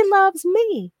 He loves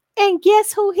me. And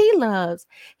guess who he loves?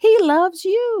 He loves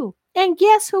you. And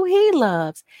guess who he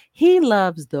loves? He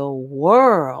loves the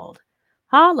world.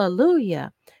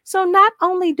 Hallelujah. So not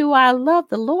only do I love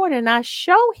the Lord and I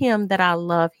show him that I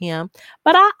love him,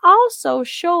 but I also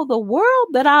show the world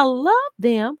that I love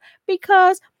them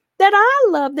because that I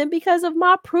love them because of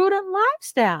my prudent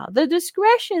lifestyle, the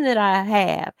discretion that I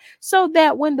have, so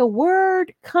that when the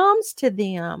word comes to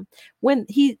them, when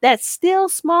that still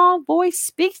small voice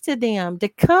speaks to them to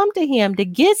come to him to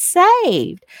get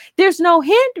saved, there's no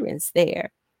hindrance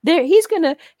there. He's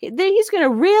gonna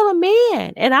reel them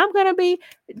in, and I'm gonna be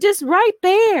just right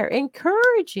there,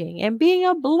 encouraging and being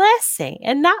a blessing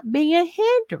and not being a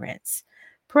hindrance.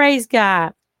 Praise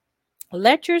God.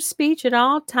 Let your speech at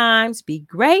all times be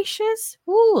gracious.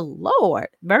 Ooh, Lord.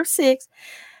 Verse 6,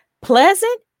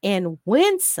 pleasant and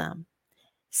winsome,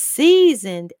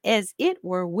 seasoned as it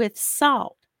were with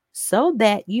salt, so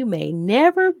that you may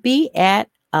never be at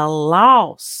a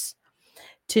loss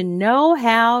to know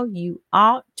how you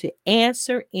ought to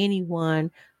answer anyone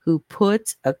who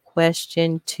puts a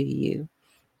question to you.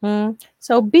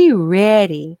 So be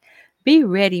ready,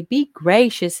 be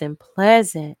gracious and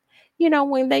pleasant.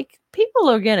 When people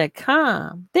are going to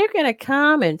come, they're going to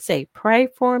come and say, pray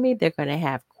for me. They're going to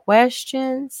have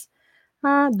questions.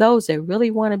 Those that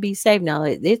really want to be saved. Now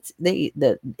it's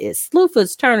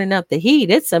Slewfoot's turning up the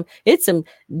heat. It's some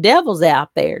devils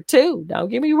out there too. Don't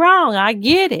get me wrong. I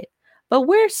get it. But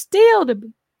we're still to be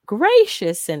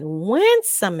gracious and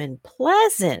winsome and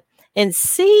pleasant and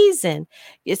seasoned.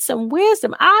 It's some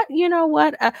wisdom. You know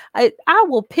what? I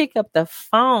will pick up the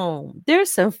phone.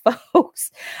 There's some folks.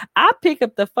 I pick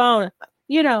up the phone.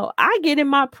 I get in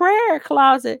my prayer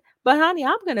closet, but honey,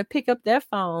 I'm going to pick up that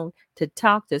phone to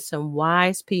talk to some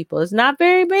wise people. It's not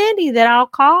very many that I'll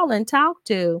call and talk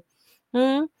to,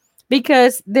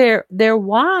 because they're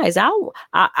wise.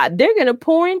 They're going to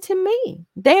pour into me.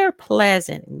 They're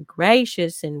pleasant and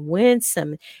gracious and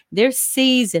winsome. They're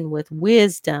seasoned with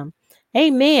wisdom.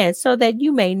 Amen. So that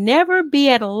you may never be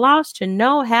at a loss to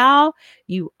know how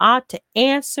you ought to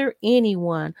answer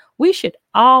anyone. We should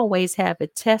always have a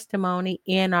testimony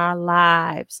in our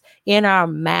lives, in our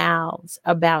mouths,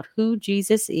 about who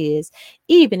Jesus is,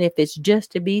 even if it's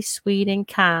just to be sweet and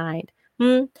kind.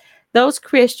 Those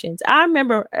Christians. I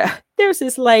remember there's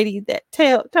this lady that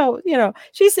told,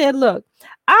 she said, look,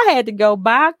 I had to go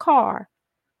buy a car.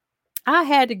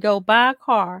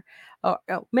 Or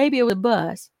maybe it was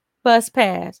a bus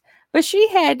pass, but she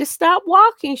had to stop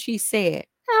walking, she said.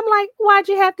 I'm like, why'd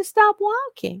you have to stop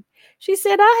walking? She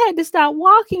said, I had to stop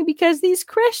walking because these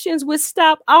Christians would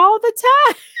stop all the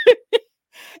time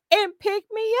and pick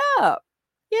me up.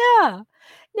 Yeah.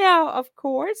 Now, of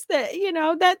course,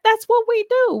 that's what we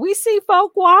do. We see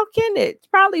folk walking that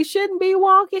probably shouldn't be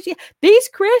walking. These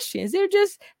Christians,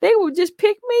 they would just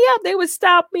pick me up. They would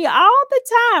stop me all the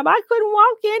time. I couldn't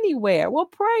walk anywhere. Well,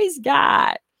 praise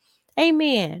God.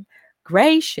 Amen.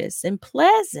 Gracious and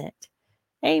pleasant.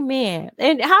 Amen.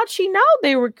 And how'd she know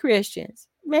they were Christians?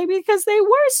 Maybe because they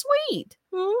were sweet.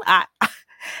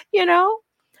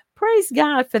 Praise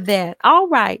God for that. All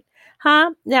right.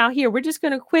 Now here, we're just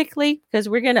going to quickly, because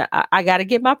I got to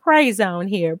get my praise on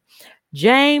here.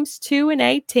 James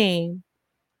 2:18.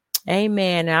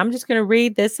 Amen. Now I'm just going to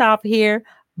read this off here.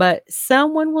 But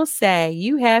someone will say,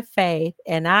 you have faith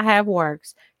and I have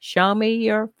works. Show me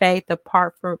your faith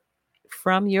apart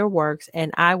from your works,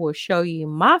 and I will show you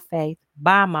my faith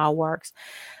by my works.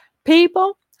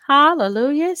 People,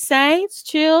 hallelujah, saints,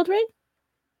 children,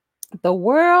 the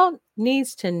world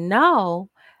needs to know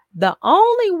the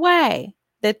only way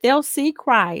that they'll see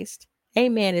Christ,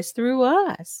 amen, is through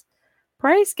us.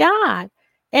 Praise God.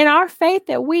 And our faith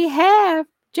that we have,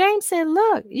 James said,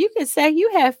 look, you can say you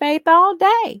have faith all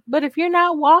day, but if you're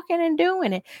not walking and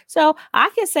doing it, so I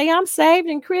can say I'm saved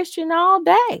and Christian all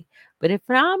day, but if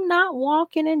I'm not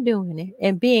walking and doing it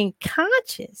and being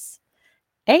conscious,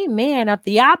 amen, of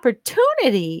the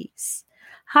opportunities,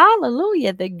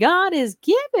 hallelujah, that God has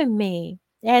given me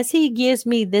as he gives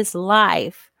me this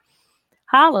life,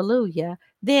 hallelujah,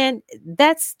 then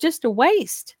that's just a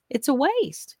waste. It's a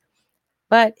waste.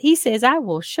 But he says, I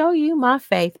will show you my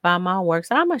faith by my works.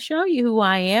 I'm going to show you who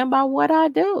I am by what I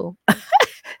do.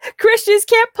 Christians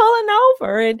kept pulling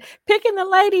over and picking the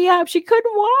lady up. She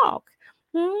couldn't walk.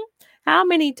 How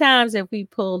many times have we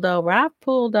pulled over? I've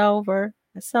pulled over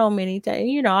so many times,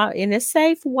 in a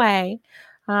safe way.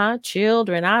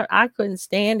 Children, I couldn't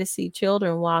stand to see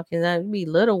children walking. There'd be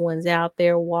little ones out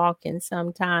there walking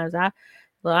sometimes.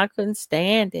 I couldn't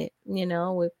stand it. We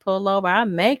pull over. I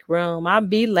make room. I'll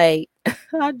be late.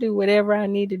 I do whatever I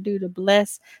need to do to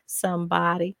bless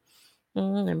somebody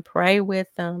and pray with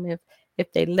them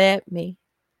if they let me.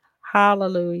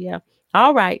 Hallelujah.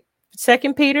 All right.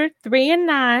 2 Peter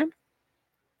 3:9.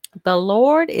 The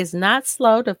Lord is not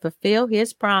slow to fulfill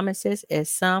his promises,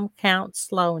 as some count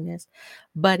slowness,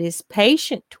 but is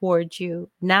patient towards you,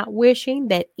 not wishing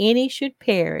that any should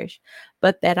perish,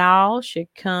 but that all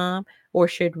should come or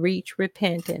should reach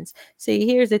repentance. See,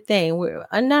 here's the thing.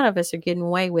 None of us are getting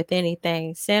away with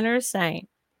anything, sinner or saint.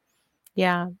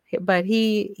 Yeah, but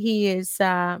he's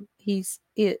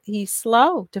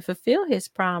slow to fulfill his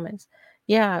promise.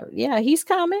 Yeah, he's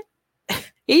coming.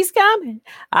 He's coming.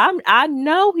 I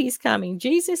know he's coming.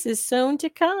 Jesus is soon to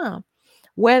come.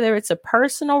 Whether it's a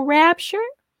personal rapture,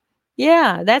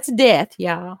 yeah, that's death,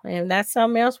 y'all. And that's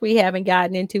something else we haven't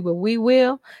gotten into, but we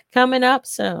will coming up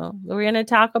soon. We're going to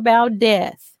talk about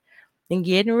death and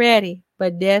getting ready.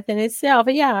 But death in itself,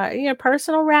 yeah,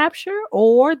 personal rapture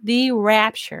or the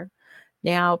rapture.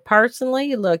 Now,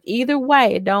 personally, look, either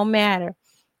way, it don't matter.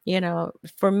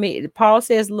 For me, Paul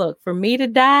says, look, for me to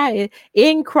die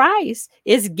in Christ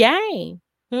is gain.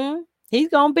 He's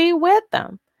going to be with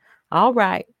them. All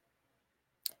right.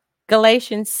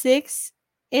 Galatians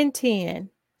 6:10.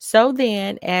 So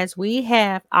then, as we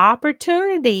have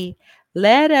opportunity,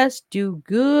 let us do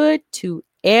good to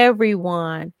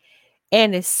everyone,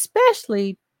 and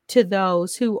especially to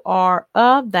those who are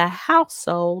of the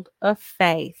household of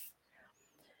faith.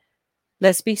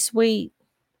 Let's be sweet.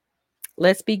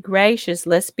 Let's be gracious.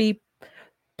 Let's be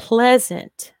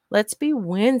pleasant. Let's be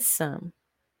winsome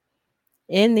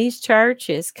in these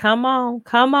churches. Come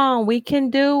on. We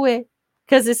can do it,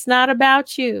 because it's not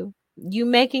about you. You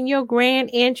making your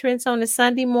grand entrance on a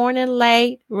Sunday morning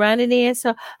late, running in. So,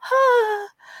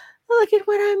 look at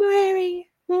what I'm wearing.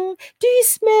 Do you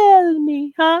smell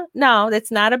me? Huh? No,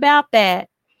 that's not about that.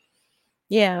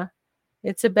 Yeah,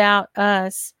 it's about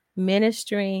us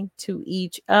ministering to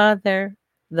each other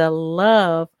the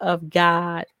love of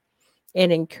God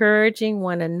and encouraging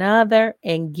one another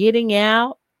and getting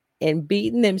out and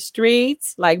beating them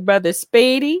streets like Brother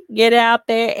Speedy. Get out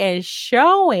there and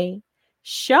show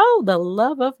the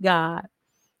love of God.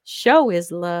 Show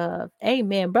his love.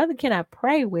 Amen. Brother, can I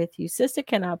pray with you? Sister,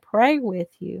 can I pray with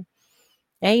you?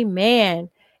 Amen.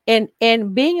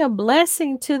 And being a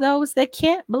blessing to those that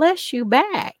can't bless you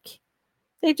back.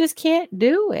 They just can't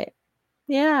do it.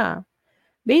 Yeah.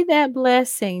 Be that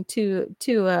blessing to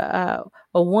a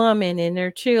woman and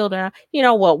their children. You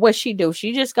know what she do?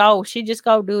 She just go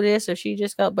do this, or she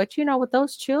just go. But with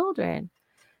those children,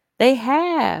 they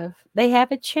have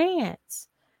a chance.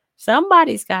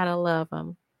 Somebody's got to love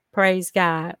them. Praise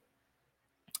God.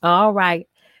 All right.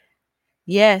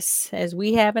 Yes, as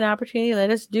we have an opportunity, let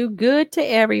us do good to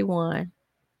everyone.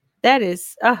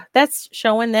 That's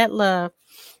showing that love.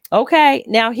 Okay,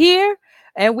 now here,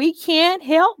 and we can't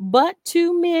help but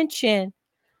to mention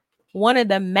one of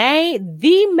the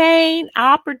main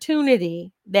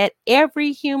opportunity that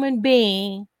every human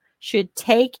being should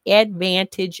take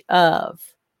advantage of.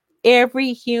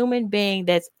 Every human being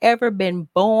that's ever been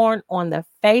born on the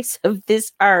face of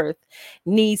this earth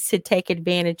needs to take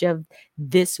advantage of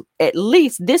this, at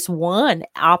least this one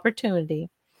opportunity.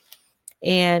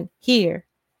 And here,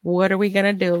 what are we going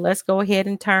to do? Let's go ahead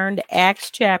and turn to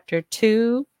Acts chapter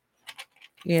 2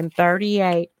 and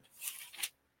 38.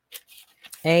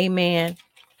 Amen.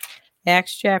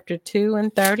 Acts chapter 2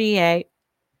 and 38.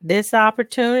 This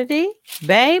opportunity,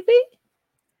 baby,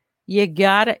 you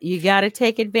gotta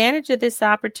take advantage of this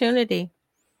opportunity.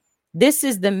 This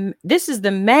is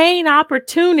the main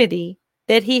opportunity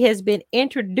that he has been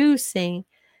introducing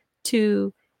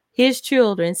to his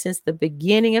children since the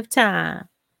beginning of time.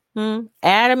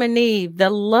 Adam and Eve, the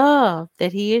love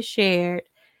that he has shared,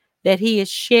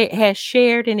 has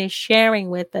shared and is sharing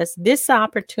with us, this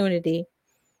opportunity,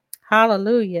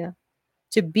 hallelujah,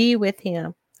 to be with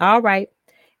him. All right.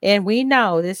 And we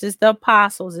know this is the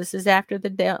apostles. This is after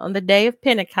on the day of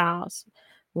Pentecost,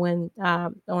 when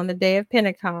on the day of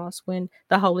Pentecost, when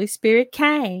the Holy Spirit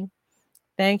came.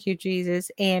 Thank you,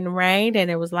 Jesus, and rained, and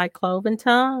it was like cloven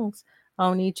tongues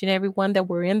on each and every one that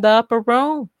were in the upper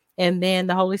room. And then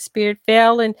the Holy Spirit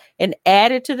fell and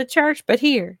added to the church. But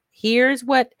here's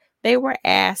what they were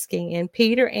asking. And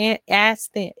Peter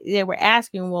asked them, they were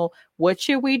asking, well, what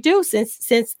should we do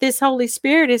since this Holy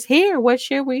Spirit is here? What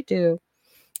should we do?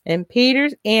 And Peter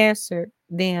answered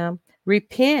them,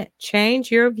 repent,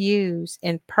 change your views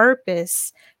and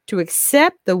purpose to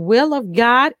accept the will of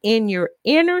God in your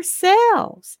inner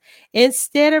selves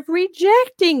instead of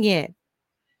rejecting it.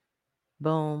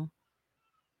 Boom.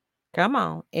 Come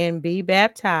on, and be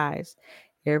baptized,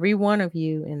 every one of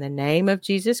you, in the name of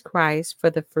Jesus Christ for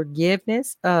the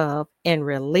forgiveness of and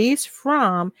release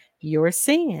from your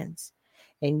sins,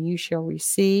 and you shall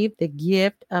receive the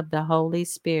gift of the Holy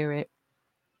Spirit.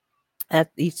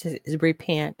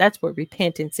 Repent. That's what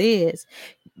repentance is.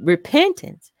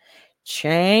 Repentance.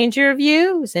 Change your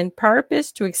views and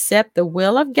purpose to accept the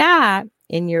will of God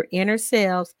in your inner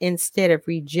selves instead of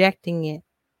rejecting it.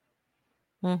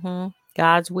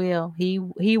 God's will. He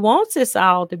wants us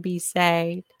all to be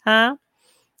saved, huh?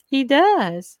 He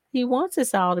does. He wants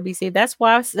us all to be saved. That's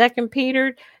why 2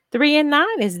 Peter 3 and 9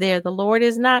 is there. The Lord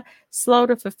is not slow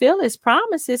to fulfill his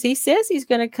promises. He says he's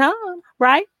going to come,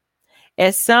 right?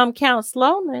 As some count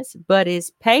slowness, but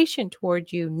is patient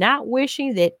toward you, not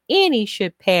wishing that any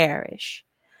should perish,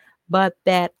 but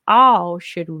that all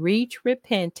should reach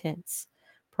repentance.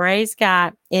 Praise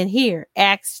God. And here,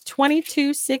 Acts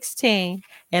 22:16.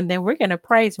 And then we're going to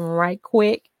praise him right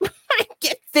quick.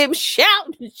 Get them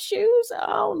shouting shoes.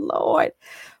 Oh, Lord.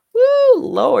 Woo,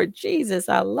 Lord Jesus.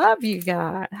 I love you,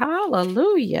 God.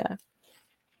 Hallelujah.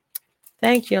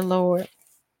 Thank you, Lord.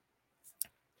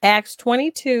 Acts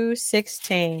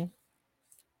 22:16.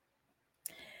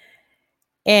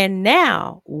 And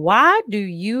now, why do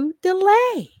you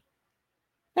delay?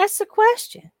 That's the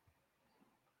question.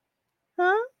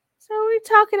 Huh? So we're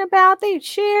talking about they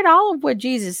shared all of what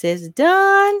Jesus has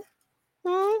done.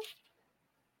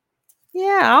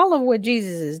 Yeah, all of what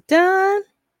Jesus has done.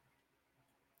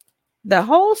 The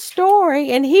whole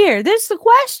story. And here, this is the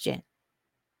question.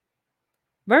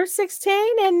 Verse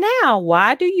 16, and now,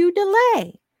 why do you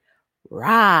delay?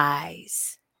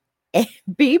 Rise and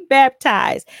be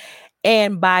baptized,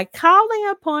 and by calling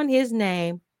upon his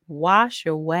name, wash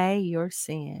away your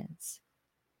sins.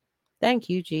 Thank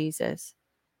you, Jesus.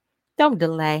 Don't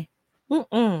delay.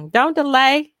 Don't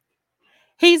delay.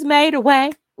 He's made a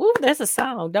way. Ooh, that's a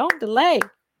song. Don't delay.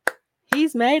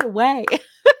 He's made a way.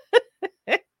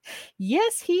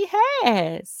 Yes, he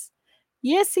has.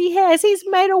 Yes, he has. He's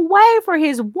made a way for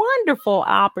his wonderful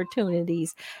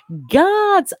opportunities,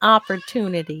 God's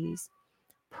opportunities.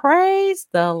 Praise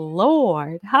the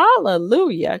Lord.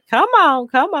 Hallelujah. Come on,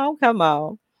 come on, come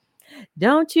on.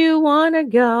 Don't you want to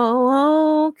go?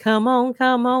 Oh, come on,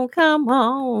 come on, come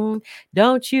on.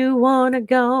 Don't you want to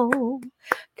go?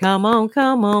 Come on,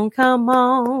 come on, come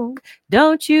on.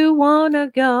 Don't you want to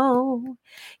go?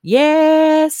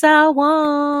 Yes, I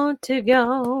want to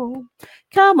go.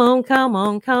 Come on, come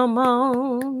on, come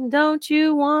on. Don't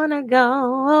you want to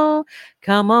go?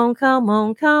 Come on, come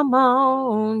on, come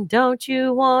on. Don't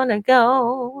you want to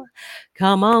go?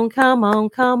 Come on, come on,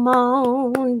 come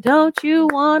on. Don't you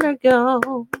want to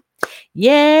go?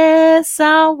 Yes,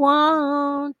 I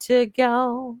want to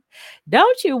go.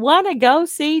 Don't you want to go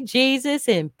see Jesus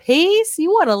in peace? You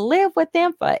want to live with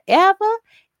him forever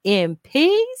in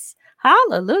peace?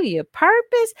 Hallelujah.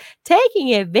 Purpose,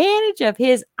 taking advantage of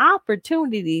his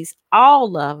opportunities,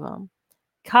 all of them.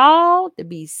 Called to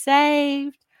be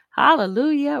saved.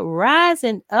 Hallelujah.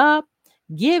 Rising up,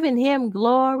 giving him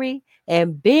glory,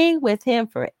 and being with him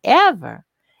forever,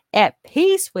 at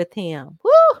peace with him.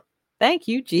 Woo! Thank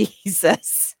you,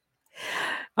 Jesus.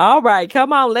 All right,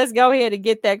 come on. Let's go ahead and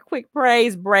get that quick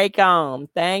praise break on.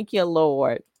 Thank you,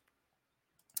 Lord.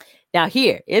 Now,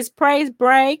 here is praise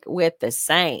break with the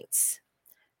saints.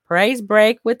 Praise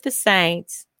break with the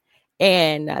saints.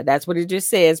 And that's what it just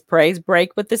says. Praise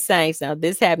break with the saints. Now,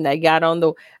 this happened. They got on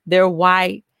their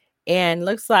white And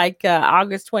looks like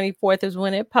August 24th is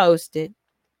when it posted.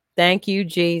 Thank you,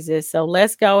 Jesus. So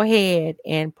let's go ahead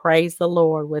and praise the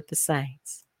Lord with the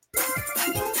saints.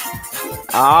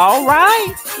 All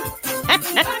right.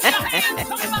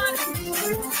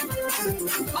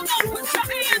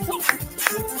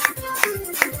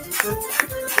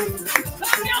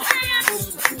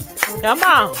 Come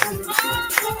on.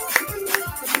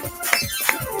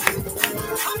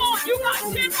 You got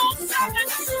 10 more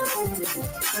seconds.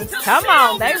 Come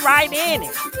on, they right in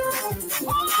it.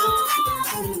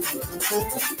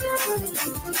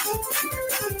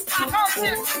 I heard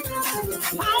this.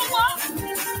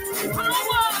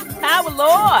 Power,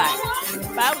 Lord.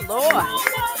 Power, Lord.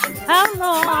 Power,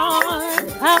 Lord.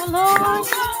 Power, Lord.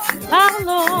 Power,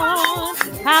 Lord.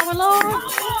 Power,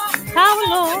 Lord. Power,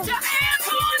 Lord.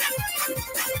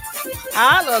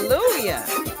 Hallelujah.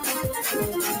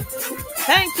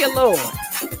 Thank you, Lord.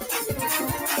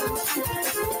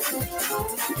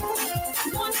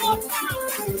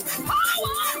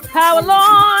 Power,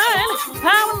 Lord.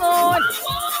 Power, Lord.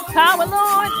 Power,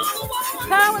 Lord.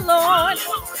 Power, Lord.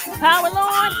 Power,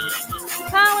 Lord.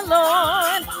 Power,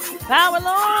 Lord. Power,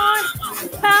 Lord.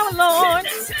 Power, Lord.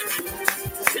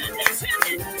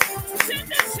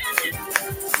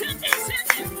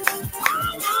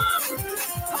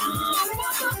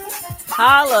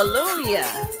 Hallelujah.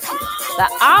 The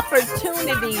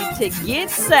opportunity to get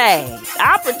saved,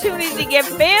 opportunity to get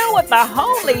filled with the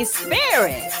Holy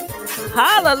Spirit.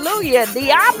 Hallelujah.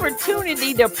 The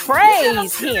opportunity to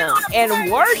praise Him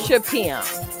and worship Him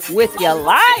with your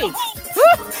life.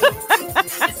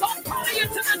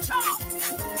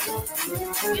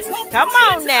 Come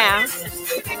on now.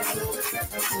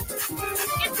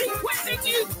 It's equipping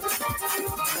you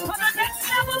for the next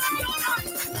level of your life.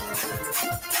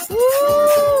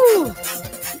 Woo!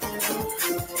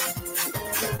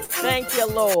 Thank you,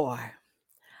 Lord.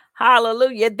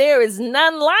 Hallelujah. There is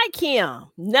none like Him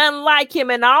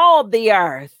in all the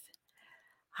earth.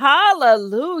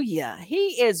 Hallelujah.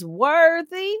 He is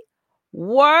worthy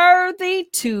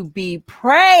to be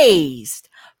praised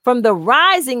from the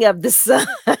rising of the sun.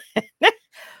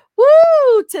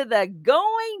 Woo, to the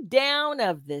going down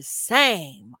of the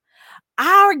same.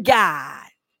 Our God.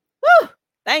 Woo,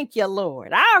 thank you,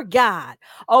 Lord. Our God.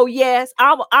 Oh, yes,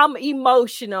 I'm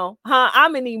emotional.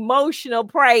 I'm an emotional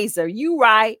praiser. You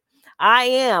right. I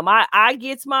am. I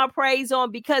gets my praise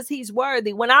on because He's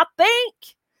worthy. When I think,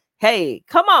 hey,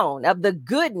 come on, of the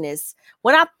goodness,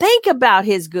 when I think about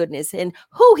His goodness and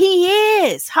who He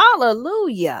is,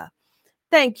 hallelujah.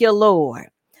 Thank you, Lord.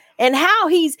 And how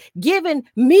He's given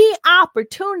me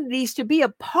opportunities to be a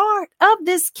part of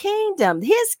this kingdom,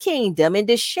 His kingdom, and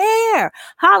to share,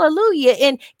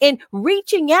 hallelujah, and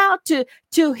reaching out to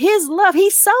His love. He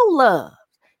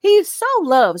so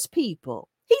loves people.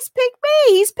 He's picked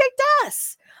me. He's picked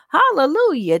us.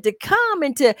 Hallelujah. To come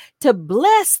and to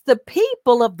bless the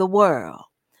people of the world.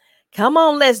 Come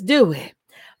on, let's do it.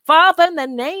 Father, in the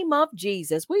name of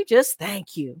Jesus, we just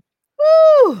thank you.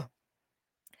 Woo!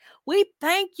 We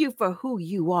thank you for who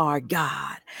you are,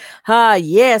 God.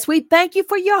 Yes, we thank you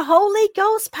for your Holy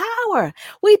Ghost power.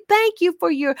 We thank you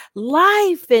for your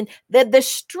life and the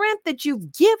strength that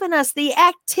you've given us, the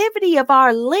activity of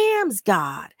our limbs,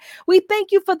 God. We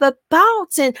thank you for the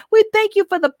thoughts and we thank you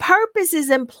for the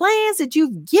purposes and plans that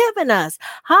you've given us.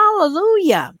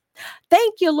 Hallelujah.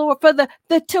 Thank you, Lord, for the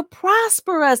to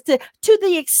prosper us to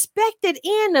the expected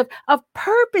end of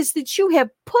purpose that you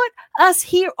have put us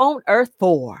here on earth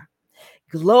for.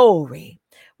 Glory.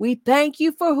 We thank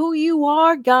you for who you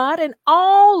are, God, and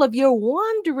all of your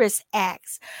wondrous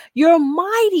acts, your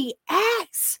mighty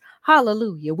acts.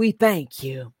 Hallelujah. We thank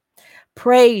you.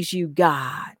 Praise you,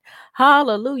 God.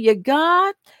 Hallelujah,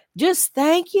 God. Just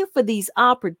thank you for these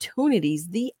opportunities,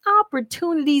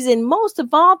 and most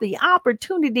of all, the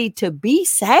opportunity to be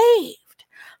saved.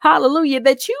 Hallelujah,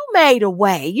 that you made a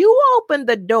way. You opened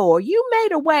the door. You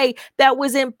made a way that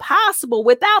was impossible.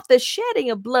 Without the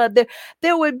shedding of blood,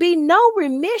 there would be no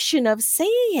remission of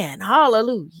sin.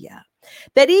 Hallelujah.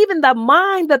 That even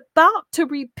the thought to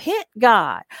repent,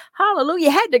 God, hallelujah,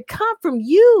 had to come from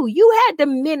you. You had to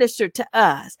minister to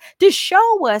us, to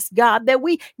show us, God, that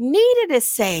we needed a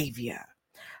Savior.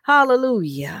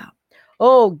 Hallelujah.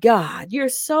 Oh, God, you're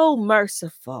so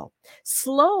merciful.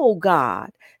 Slow,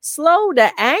 God. Slow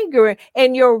to anger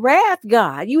and your wrath,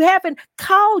 God. You haven't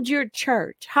called your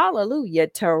church, hallelujah,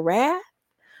 to wrath.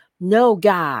 No,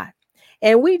 God.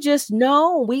 And we just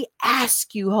know, we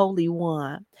ask you, Holy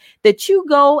One, that you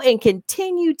go and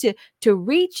continue to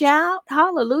reach out.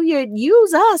 Hallelujah.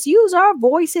 Use us, use our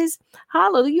voices.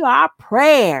 Hallelujah. Our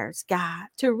prayers, God,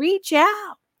 to reach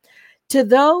out to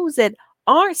those that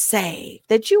aren't saved,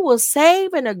 that you will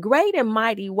save in a great and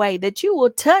mighty way, that you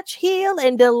will touch, heal,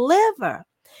 and deliver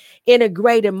in a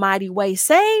great and mighty way.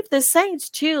 Save the saints'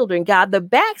 children, God, the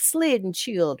backslidden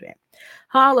children.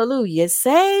 Hallelujah.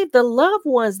 Save the loved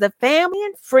ones, the family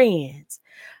and friends.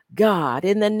 God,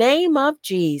 in the name of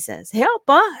Jesus, help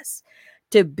us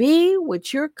to be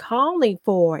what you're calling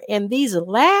for in these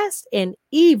last and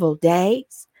evil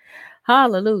days.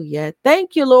 Hallelujah.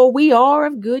 Thank you, Lord. We are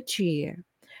of good cheer,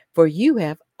 for you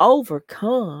have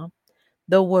overcome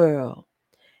the world.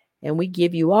 And we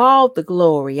give you all the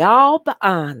glory, all the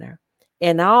honor,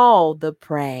 and all the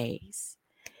praise.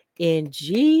 In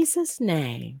Jesus'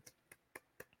 name,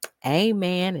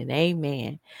 amen and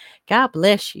amen. God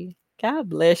bless you. God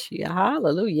bless you.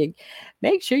 Hallelujah.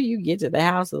 Make sure you get to the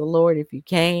house of the Lord if you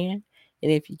can.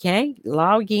 And if you can't,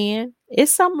 log in.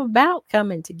 It's something about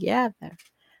coming together.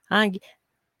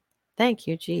 Thank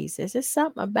you, Jesus. It's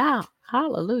something about,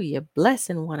 hallelujah,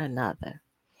 blessing one another.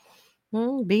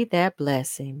 Be that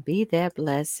blessing. Be that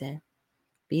blessing.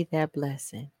 Be that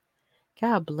blessing.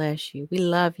 God bless you. We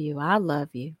love you. I love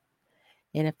you.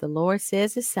 And if the Lord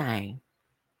says the same,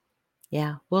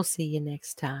 yeah, we'll see you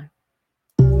next time.